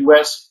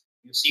 US.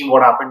 We've seen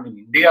what happened in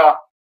India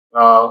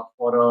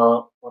for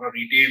a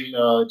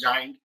retail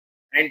giant,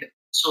 and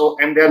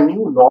there are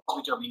new laws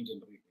which are being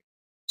generated.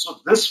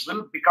 So this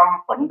will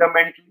become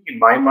fundamentally, in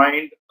my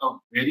mind, a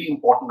very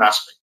important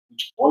aspect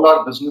which all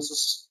our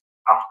businesses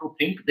have to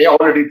think. They're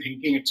already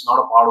thinking. It's not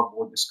a part of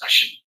board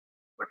discussion,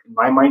 but in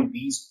my mind,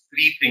 these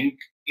three things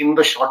in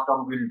the short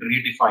term will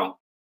redefine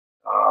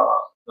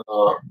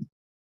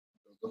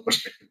the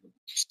perspective of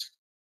this.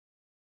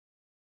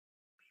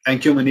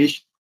 Thank you, Manish.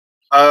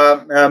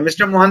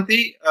 Mr.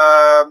 Mohanty,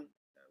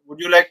 would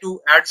you like to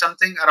add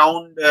something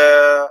around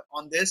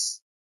on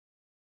this?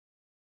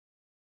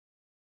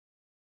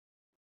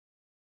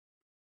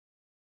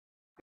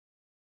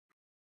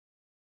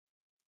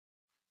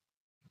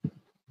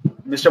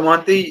 Mr.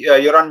 Mohanty,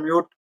 you're on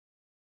mute.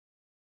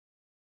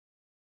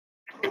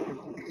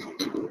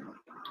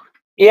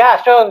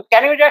 Yeah, so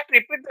can you just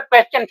repeat the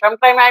question?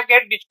 Sometimes I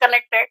get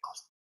disconnected.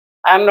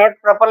 I'm not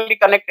properly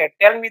connected.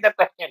 Tell me the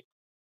question.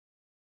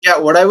 Yeah,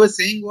 what I was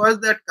saying was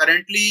that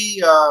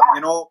currently,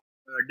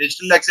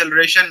 digital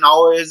acceleration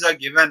now is a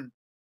given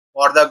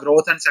for the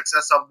growth and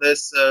success of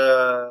this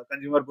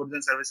consumer goods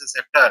and services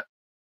sector.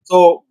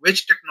 So,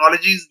 which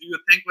technologies do you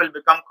think will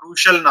become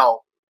crucial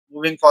now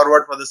moving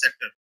forward for the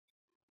sector?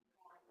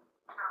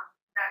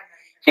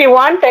 See,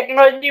 one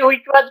technology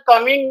which was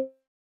coming,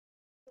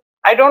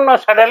 I don't know,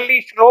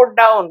 suddenly slowed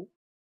down.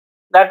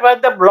 That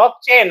was the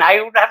blockchain.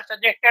 I would have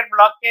suggested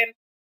blockchain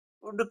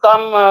would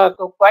come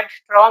quite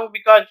strong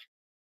because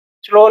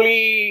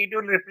slowly it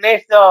will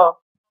replace the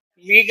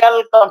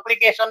legal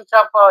complications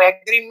of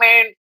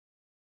agreement,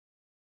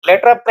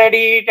 letter of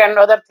credit, and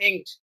other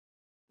things.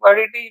 But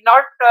it is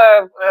not.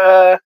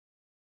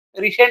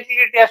 Recently,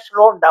 it has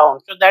slowed down.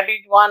 So that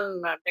is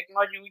one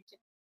technology which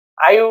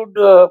I would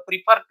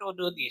prefer to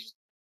do this.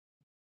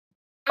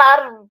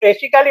 Are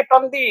basically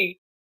from the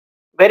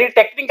very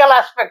technical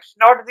aspects,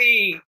 not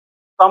the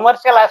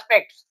commercial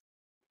aspects.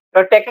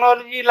 The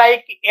technology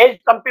like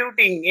edge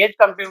computing,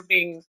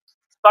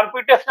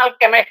 computational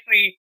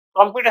chemistry,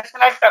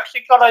 computational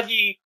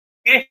toxicology,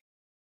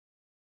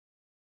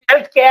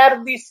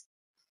 healthcare,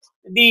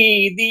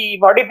 the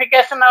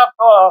modification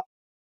of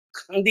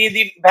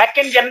the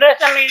backend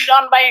generation is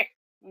done by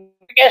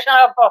modification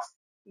of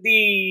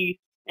the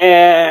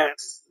uh,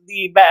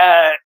 the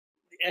uh,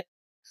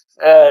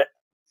 uh,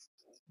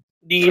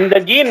 in the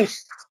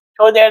genes.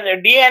 So there's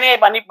a DNA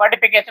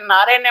modification,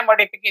 RNA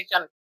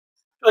modification.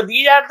 So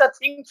these are the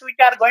things which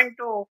are going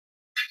to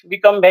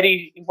become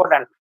very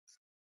important.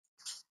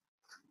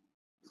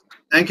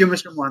 Thank you,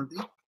 Mr. Mohanty.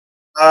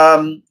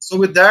 So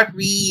with that,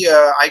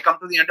 I come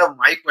to the end of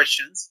my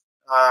questions,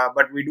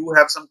 but we do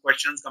have some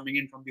questions coming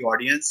in from the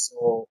audience.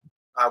 So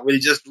we'll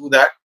just do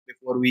that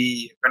before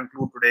we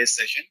conclude today's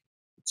session.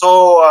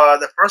 So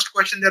the first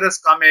question that has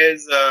come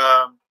is,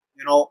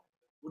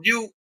 would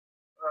you,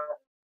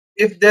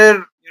 if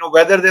there,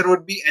 whether there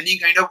would be any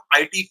kind of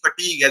IT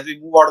fatigue as we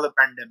move out of the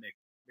pandemic,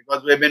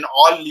 because we've been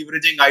all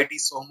leveraging IT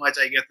so much.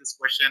 I guess this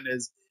question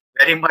is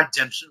very much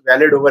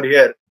valid over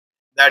here.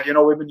 That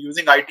we've been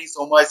using IT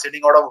so much,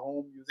 sitting out of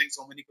home, using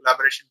so many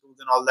collaboration tools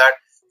and all that.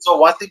 So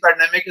once the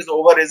pandemic is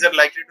over, is there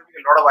likely to be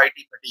a lot of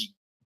IT fatigue?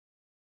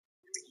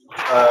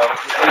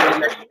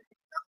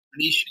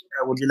 Manish,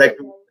 would you like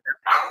to?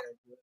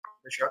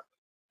 Sure.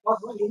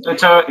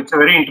 It's a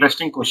very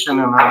interesting question,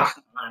 and I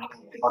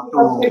want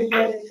to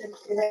definitely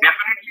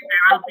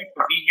there will be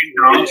fatigue in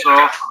terms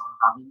of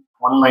having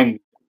online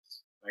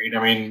meetings, right? I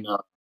mean,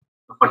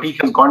 the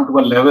fatigue has gone to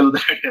a level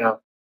that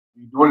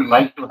we don't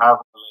like to have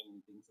online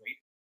meetings, right?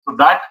 So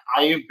that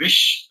I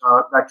wish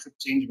that should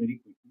change very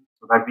quickly,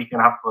 so that we can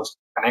have first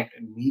connect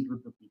and meet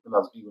with the people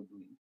as we were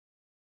doing.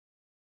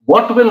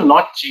 What will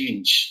not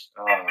change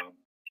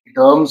in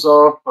terms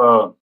of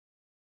the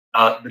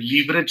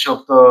leverage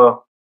of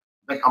the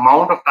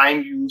amount of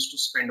time you used to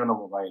spend on a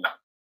mobile app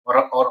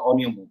or on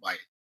your mobile,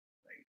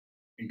 right?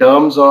 In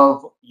terms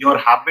of your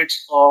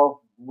habits of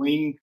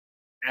going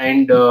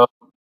and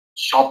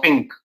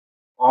shopping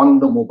on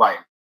the mobile,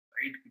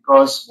 right?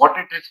 Because what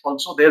it is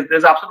also,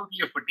 there's absolutely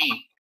a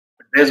fatigue,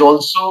 but there's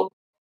also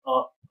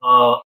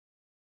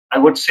I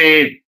would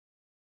say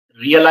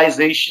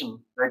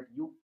realization that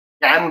you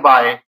can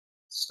buy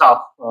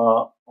stuff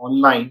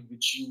online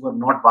which you were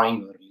not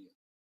buying earlier,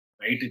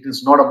 right? It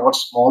is not about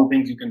small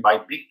things. You can buy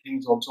big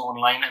things also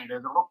online, and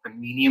there's a lot of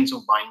convenience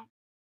of buying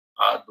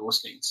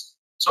those things.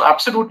 So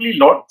absolutely,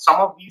 some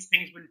of these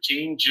things will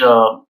change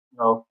for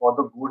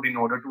the good in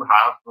order to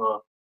have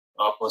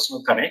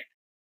personal connect.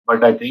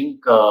 But I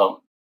think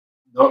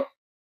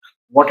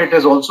what it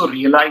has also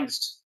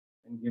realized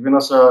and given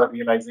us a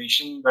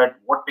realization that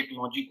what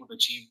technology could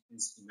achieve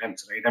is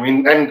immense, right? I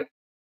mean, and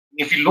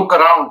if you look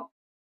around,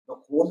 the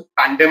whole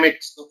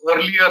pandemics, the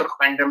earlier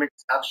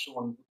pandemics have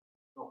shown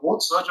the whole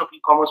surge of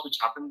e-commerce which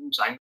happened in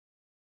China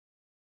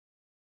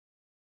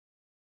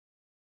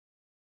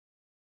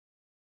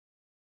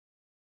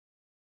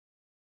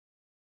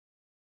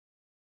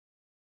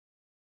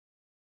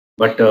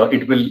But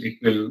it will,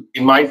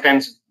 in my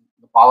sense,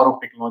 the power of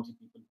technology,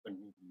 people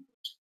continue to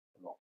leverage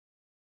along.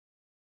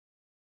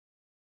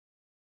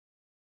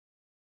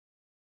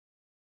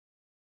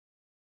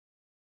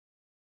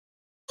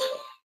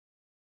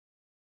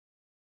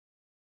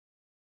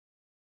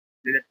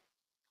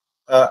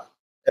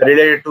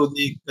 Related to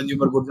the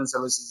consumer goods and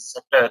services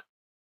sector,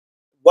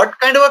 what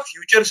kind of a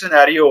future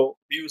scenario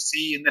do you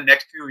see in the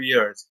next few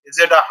years? Is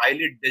it a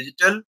highly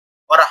digital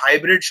or a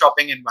hybrid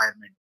shopping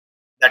environment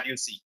that you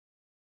see?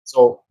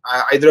 So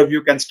either of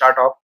you can start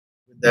off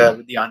with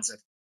the answer.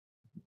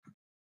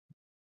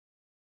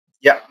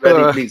 Yeah,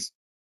 Vaidy, please.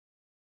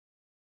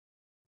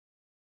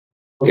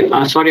 Okay,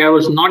 sorry, I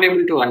was not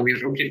able to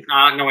unmute. Okay,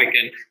 now I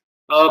can.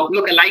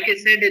 Look, like I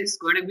said, it's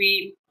going to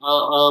be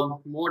a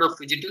mode of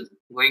digital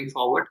going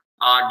forward.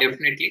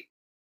 Definitely.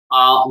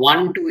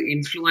 One, to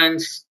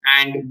influence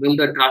and build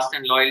the trust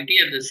and loyalty,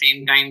 at the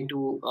same time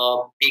to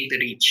take the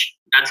reach.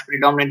 That's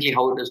predominantly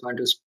how it is going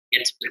to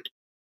get split,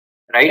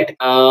 right?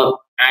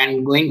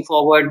 And going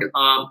forward,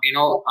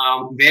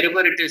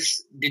 wherever it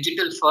is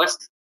digital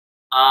first,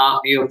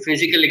 your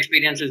physical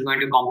experience is going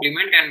to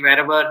complement, and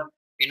wherever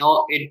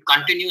it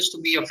continues to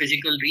be a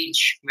physical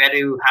reach where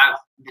you have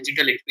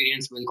digital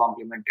experience will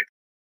complement it.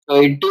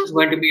 So it is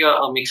going to be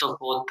a mix of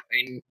both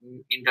in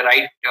the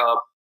right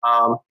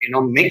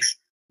mix,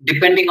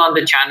 depending on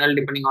the channel,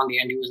 depending on the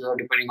end user,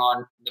 depending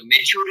on the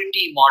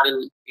maturity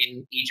model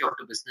in each of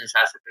the business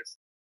as it is.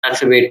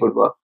 That's the way it would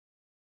work.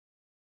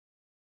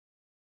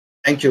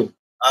 Thank you.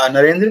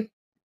 Narendra,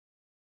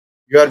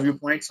 your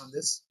viewpoints on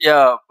this?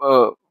 Yeah,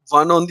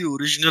 one on the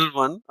original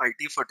one,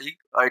 IT fatigue.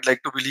 I'd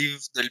like to believe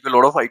there'll be a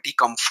lot of IT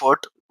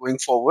comfort going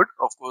forward.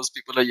 Of course,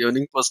 people are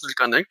yearning personal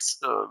connects,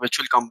 which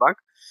will come back.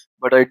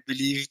 But I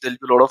believe there'll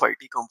be a lot of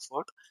IT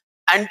comfort.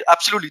 And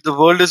absolutely, the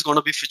world is going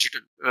to be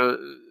phygital.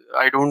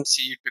 I don't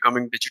see it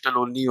becoming digital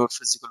only or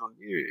physical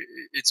only.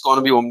 It's going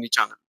to be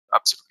omni-channel.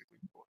 Absolutely.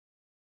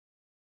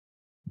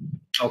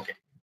 Okay.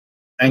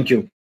 Thank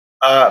you.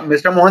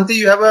 Mr. Mohanty,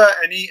 you have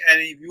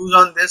any views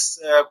on this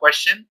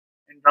question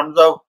in terms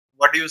of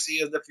what do you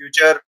see as the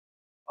future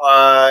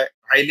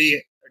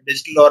highly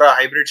digital or a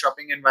hybrid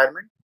shopping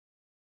environment?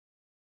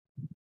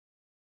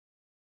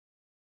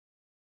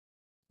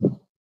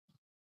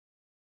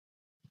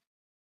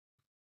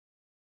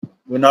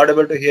 We're not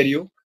able to hear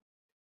you.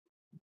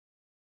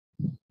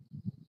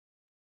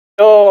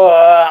 So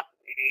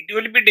it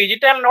will be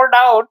digital, no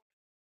doubt,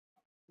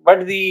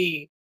 but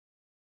the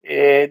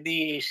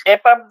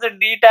shape of the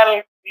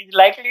digital is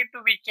likely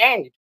to be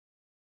changed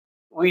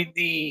with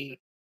the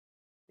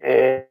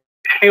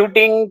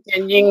computing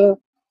changing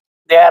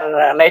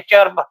their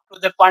nature to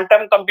the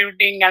quantum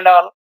computing and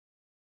all.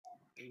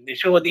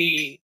 So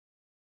the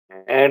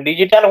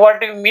digital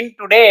what you mean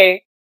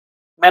today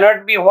may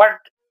not be what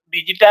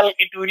digital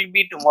it will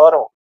be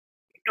tomorrow.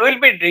 It will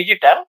be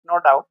digital, no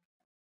doubt,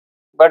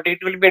 but it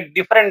will be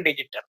different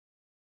digital.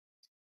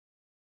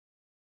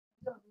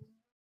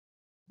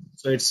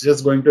 So it's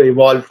just going to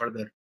evolve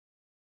further.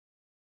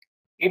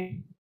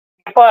 It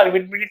will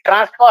be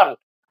transformed,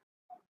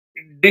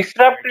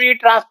 disruptively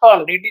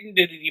transformed. It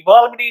is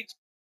evolved, is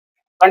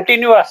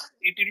continuous.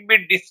 It will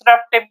be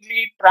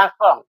disruptively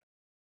transformed.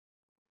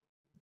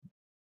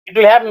 It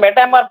will have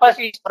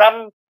metamorphosis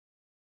from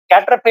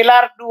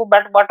caterpillar to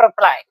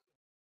butterfly.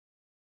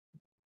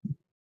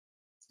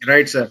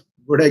 Right, sir.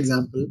 Good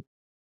example.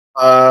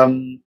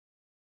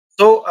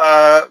 So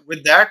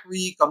with that,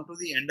 we come to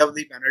the end of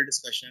the panel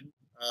discussion.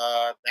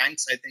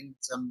 Thanks. I think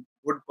some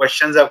good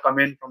questions have come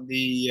in from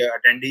the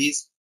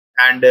attendees.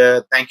 And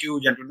thank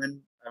you,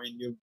 gentlemen. I mean,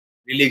 you've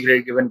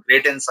really given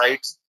great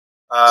insights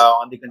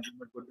on the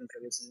consumer goods and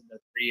services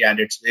industry and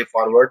its way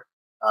forward.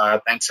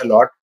 Thanks a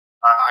lot.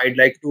 I'd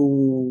like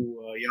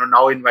to,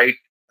 now invite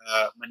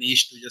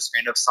Manish to just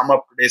kind of sum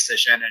up today's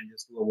session and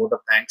just do a vote of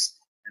thanks,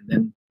 and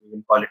then we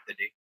will call it the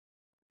day.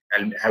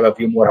 I'll have a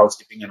few more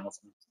housekeeping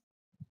announcements.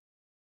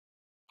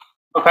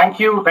 So thank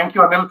you,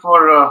 Anil,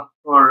 for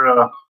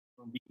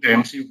being the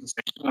MC of the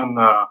session, and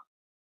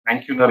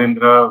thank you,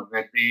 Narendra,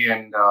 Vaidy,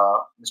 and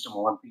Mr.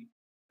 Mohanty.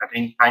 I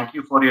think thank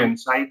you for your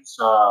insights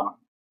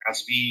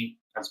as we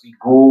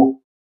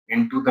go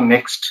into the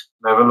next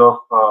level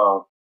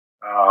of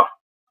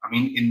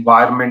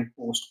environment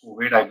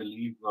post-COVID. I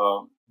believe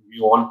we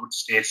all would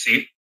stay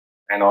safe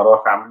and all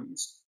our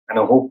families. And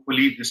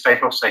hopefully, this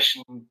type of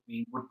session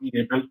we would be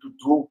able to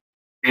do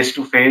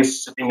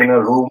face-to-face, sitting in a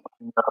room,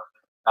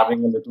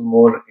 having a little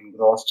more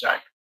engrossed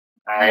chat.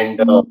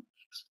 And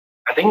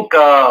I think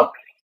the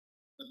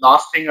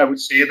last thing I would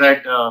say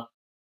that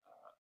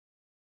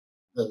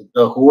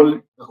the whole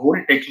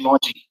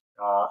technology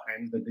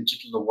and the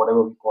digital or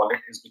whatever we call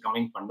it is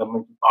becoming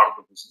fundamental part of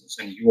the business,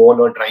 and you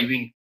all are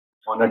driving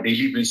on a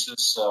daily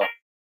basis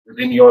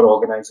within your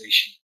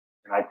organization.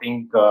 And I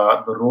think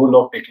the role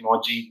of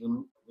technology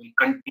will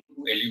continue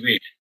to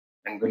elevate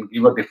and will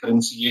give a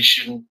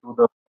differentiation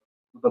to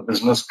the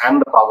business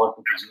and the power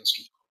to business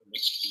to the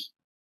next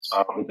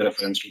with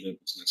reference to their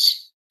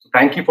business. So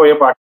thank you for your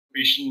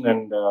participation,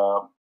 and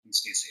please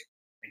stay safe.